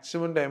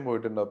മാക്സിമം ടൈം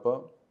പോയിട്ടുണ്ട്. അപ്പൊ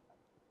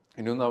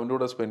ഇനിയൊന്നും അവൻ്റെ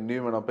കൂടെ സ്പെൻഡ്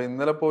ചെയ്യും വേണം. അപ്പൊ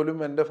ഇന്നലെ പോലും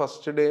എൻ്റെ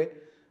ഫസ്റ്റ് ഡേ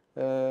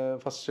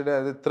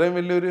അത് ഇത്രയും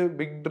വലിയൊരു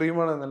ബിഗ്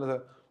ഡ്രീമാണ് ഇന്നലെ.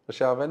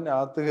 പക്ഷെ അവൻ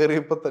അകത്ത്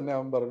കയറിയപ്പോ തന്നെ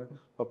അവൻ പറഞ്ഞു,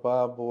 പപ്പ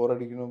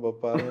ബോറടിക്കണു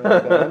പപ്പ.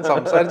 അവൻ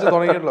സംസാരിച്ച്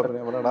തുടങ്ങിയിട്ടില്ല. അപ്പൊ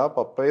ഞാൻ പറഞ്ഞാ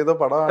പപ്പ ചെയ്ത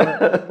പടമാണ്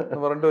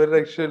എന്ന് പറഞ്ഞിട്ട് ഒരു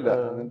രക്ഷയില്ല.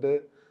 എന്നിട്ട്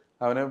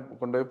അവനെ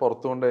കൊണ്ടുപോയി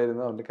പുറത്തു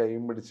കൊണ്ടായിരുന്നു. അവന്റെ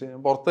കൈയും പിടിച്ച്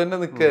പുറത്ത് തന്നെ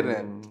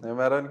നിൽക്കായിരുന്നു. ഞാൻ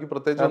വേറെ എനിക്ക്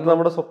പ്രത്യേകിച്ച്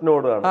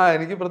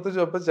എനിക്ക്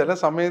പ്രത്യേകിച്ച്. അപ്പൊ ചില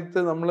സമയത്ത്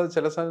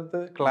ചില സ്ഥലത്ത്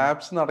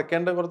ക്ലാപ്സ്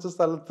നടക്കേണ്ട കുറച്ച്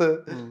സ്ഥലത്ത്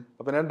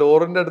അപ്പൊ ഞാൻ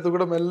ഡോറിന്റെ അടുത്ത്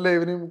കൂടെ മെല്ലെ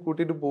ഇവനും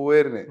കൂട്ടിട്ട്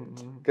പോവായിരുന്നു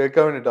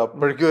കേൾക്കാൻ വേണ്ടിട്ട്.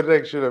 അപ്പോഴേക്കും ഒരു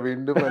രക്ഷയില്ല,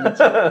 വീണ്ടും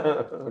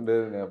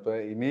കൊണ്ടുവരുന്നേ. അപ്പൊ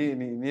ഇനി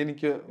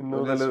എനിക്ക്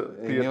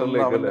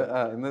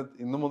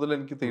ഇന്ന് മുതൽ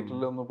എനിക്ക്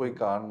തിയേറ്ററിൽ ഒന്ന് പോയി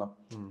കാണണം.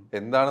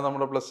 എന്താണ്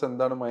നമ്മുടെ പ്ലസ്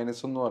എന്താണ്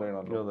മൈനസ് എന്ന്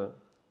പറയണല്ലോ.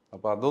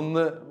 അപ്പൊ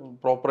അതൊന്ന്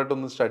പ്രോപ്പറായിട്ട്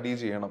ഒന്ന് സ്റ്റഡി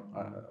ചെയ്യണം.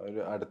 ഒരു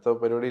അടുത്ത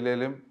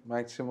പരിപാടിയിലും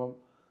മാക്സിമം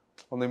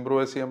ഒന്ന്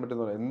ഇമ്പ്രൂവൈസ് ചെയ്യാൻ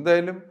പറ്റുന്ന.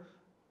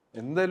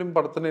 എന്തായാലും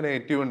പടത്തിന്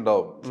നെഗറ്റീവ്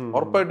ഉണ്ടാവും,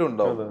 ഉറപ്പായിട്ടും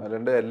ഉണ്ടാവും.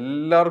 അല്ലാണ്ട്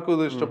എല്ലാവർക്കും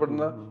ഇത്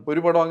ഇഷ്ടപ്പെടുന്ന ഒരു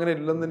പടം അങ്ങനെ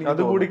ഇല്ലെന്ന് എനിക്ക്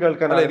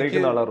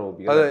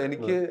അതെ.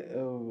 എനിക്ക്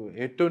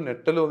ഏറ്റവും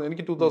നെട്ടലോ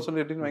എനിക്ക്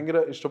 2018 ഭയങ്കര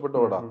ഇഷ്ടപ്പെട്ട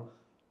പടാ.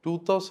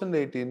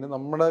 2018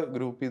 നമ്മുടെ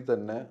ഗ്രൂപ്പിൽ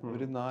തന്നെ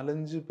ഒരു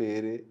 4-5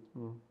 പേര്,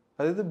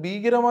 അതായത്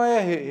ഭീകരമായ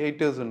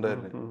ഹേറ്റേഴ്സ്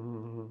ഉണ്ടായിരുന്നു.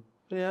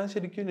 ഞാൻ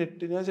ശരിക്കും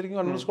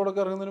കണ്ണൂർ സ്ക്വാഡൊക്കെ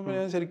ഇറങ്ങുന്നതിന് മുമ്പ്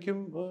ഞാൻ ശരിക്കും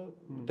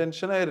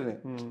ടെൻഷനായിരുന്നു.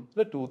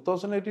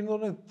 2018 എന്ന്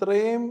പറഞ്ഞാൽ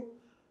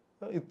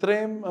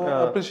ഇത്രയും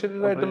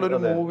അപ്രീഷിയേറ്റഡ് ആയിട്ടുള്ള ഒരു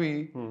മൂവി,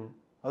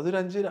 അതൊരു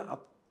 5,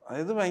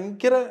 അതായത്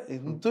ഭയങ്കര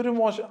എന്തൊരു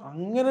മോശം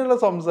അങ്ങനെയുള്ള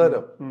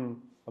സംസാരം.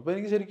 അപ്പൊ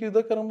എനിക്ക് ശരിക്കും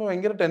ഇതൊക്കെ ഇറങ്ങുമ്പോൾ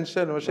ഭയങ്കര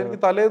ടെൻഷനായിരുന്നു. പക്ഷെ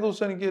എനിക്ക് തലേ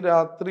ദിവസം എനിക്ക്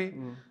രാത്രി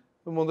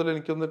മുതൽ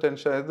എനിക്കൊന്ന്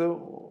ടെൻഷൻ, അതായത്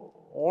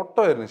ഓട്ടോ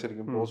ആയിരുന്നു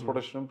ശരിക്കും. പോസ്റ്റ്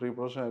പ്രൊഡക്ഷനും പ്രീ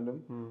പ്രൊഡക്ഷൻ ആയാലും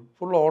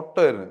ഫുൾ ഓട്ടോ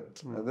ആയിരുന്നു.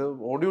 അത്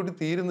ഓടി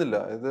തീരുന്നില്ല.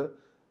 അതായത്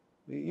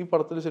ഈ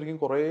പടത്തിൽ ശരിക്കും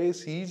കുറെ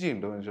CG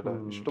ഉണ്ട് മനുഷ്യരുടെ,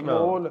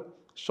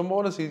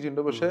 ഇഷ്ടംപോലെ CG ഉണ്ട്.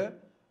 പക്ഷെ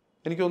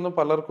എനിക്കൊന്നും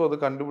പലർക്കും അത്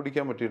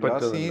കണ്ടുപിടിക്കാൻ പറ്റിയിട്ടില്ല.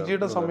 ആ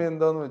CGയുടെ സമയം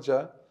എന്താന്ന്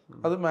വെച്ചാൽ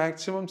അത്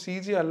മാക്സിമം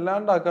CG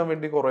അല്ലാണ്ടാക്കാൻ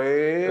വേണ്ടി കുറെ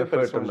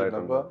പരിശ്രമിച്ചിട്ടുണ്ട്.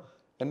 അപ്പൊ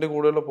എന്റെ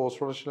കൂടെയുള്ള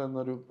പോസ്റ്റ് പ്രൊഡക്ഷൻ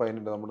എന്നൊരു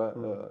പയ്യനുണ്ട്, നമ്മുടെ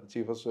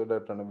ചീഫ് അസിസ്റ്റന്റ്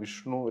ആയിട്ടാണ്,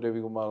 വിഷ്ണു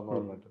രവികുമാർ എന്ന്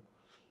പറഞ്ഞിട്ട്.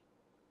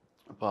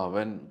 അപ്പൊ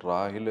അവൻ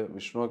റാഹില്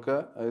വിഷ്ണു ഒക്കെ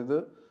അതായത്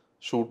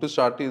ഷൂട്ട്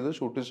സ്റ്റാർട്ട്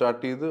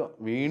ചെയ്ത്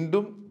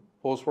വീണ്ടും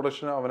പോസ്റ്റ്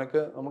പ്രൊഡക്ഷൻ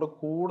അവനൊക്കെ നമ്മുടെ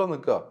കൂടെ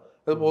നിൽക്കുക.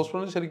 അത് പോസ്റ്റ്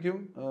പ്രൊഡക്ഷൻ ശരിക്കും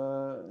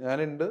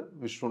ഞാനുണ്ട്,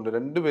 വിഷ്ണു ഉണ്ട്,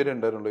 2 പേരെ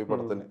ഉണ്ടായിരുന്നുള്ളൂ ഈ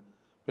പടത്തിന്.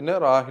 പിന്നെ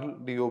റാഹിൽ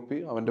DOP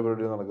അവന്റെ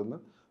പരിപാടി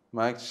നടക്കുന്നത്.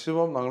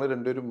 മാക്സിമം ഞങ്ങൾ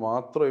 2 പേരും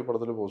മാത്രം ഈ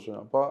പടത്തിൽ പോസ്റ്റ്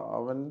ചെയ്യണം. അപ്പൊ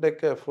അവന്റെ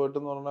ഒക്കെ എഫേർട്ട്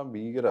എന്ന് പറഞ്ഞാൽ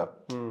ഭീകര.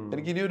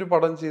 എനിക്ക് ഇനി ഒരു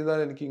പടം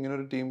ചെയ്താൽ എനിക്ക് ഇങ്ങനെ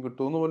ഒരു ടീം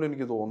കിട്ടുമെന്ന് പോലും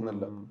എനിക്ക്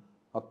തോന്നുന്നില്ല.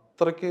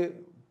 അത്രയ്ക്ക്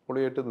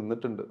പൊളിയായിട്ട്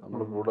നിന്നിട്ടുണ്ട്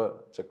നമ്മുടെ കൂടെ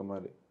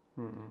ചെക്കന്മാര്.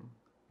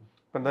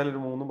 എന്തായാലും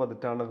ഒരു 3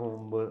 പതിറ്റാണ്ടൊക്കെ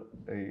മുമ്പ്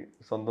ഈ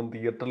സ്വന്തം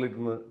തിയേറ്ററിൽ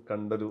ഇരുന്ന്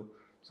കണ്ടൊരു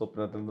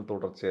സ്വപ്നത്തിന്റെ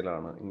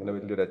തുടർച്ചയിലാണ് ഇങ്ങനെ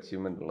വലിയൊരു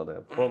അച്ചീവ്മെന്റ് ഉള്ളത്.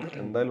 അപ്പം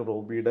എന്തായാലും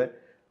റോബിയുടെ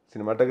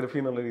സിനിമാറ്റോഗ്രഫി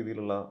എന്നുള്ള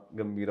രീതിയിലുള്ള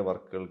ഗംഭീര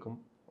വർക്കുകൾക്കും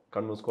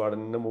കണ്ണൂർ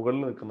സ്ക്വാഡിന്റെ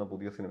മുകളിൽ നിൽക്കുന്ന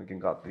പുതിയ സിനിമയ്ക്കും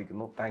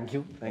കാത്തിരിക്കുന്നു. Thank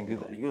you.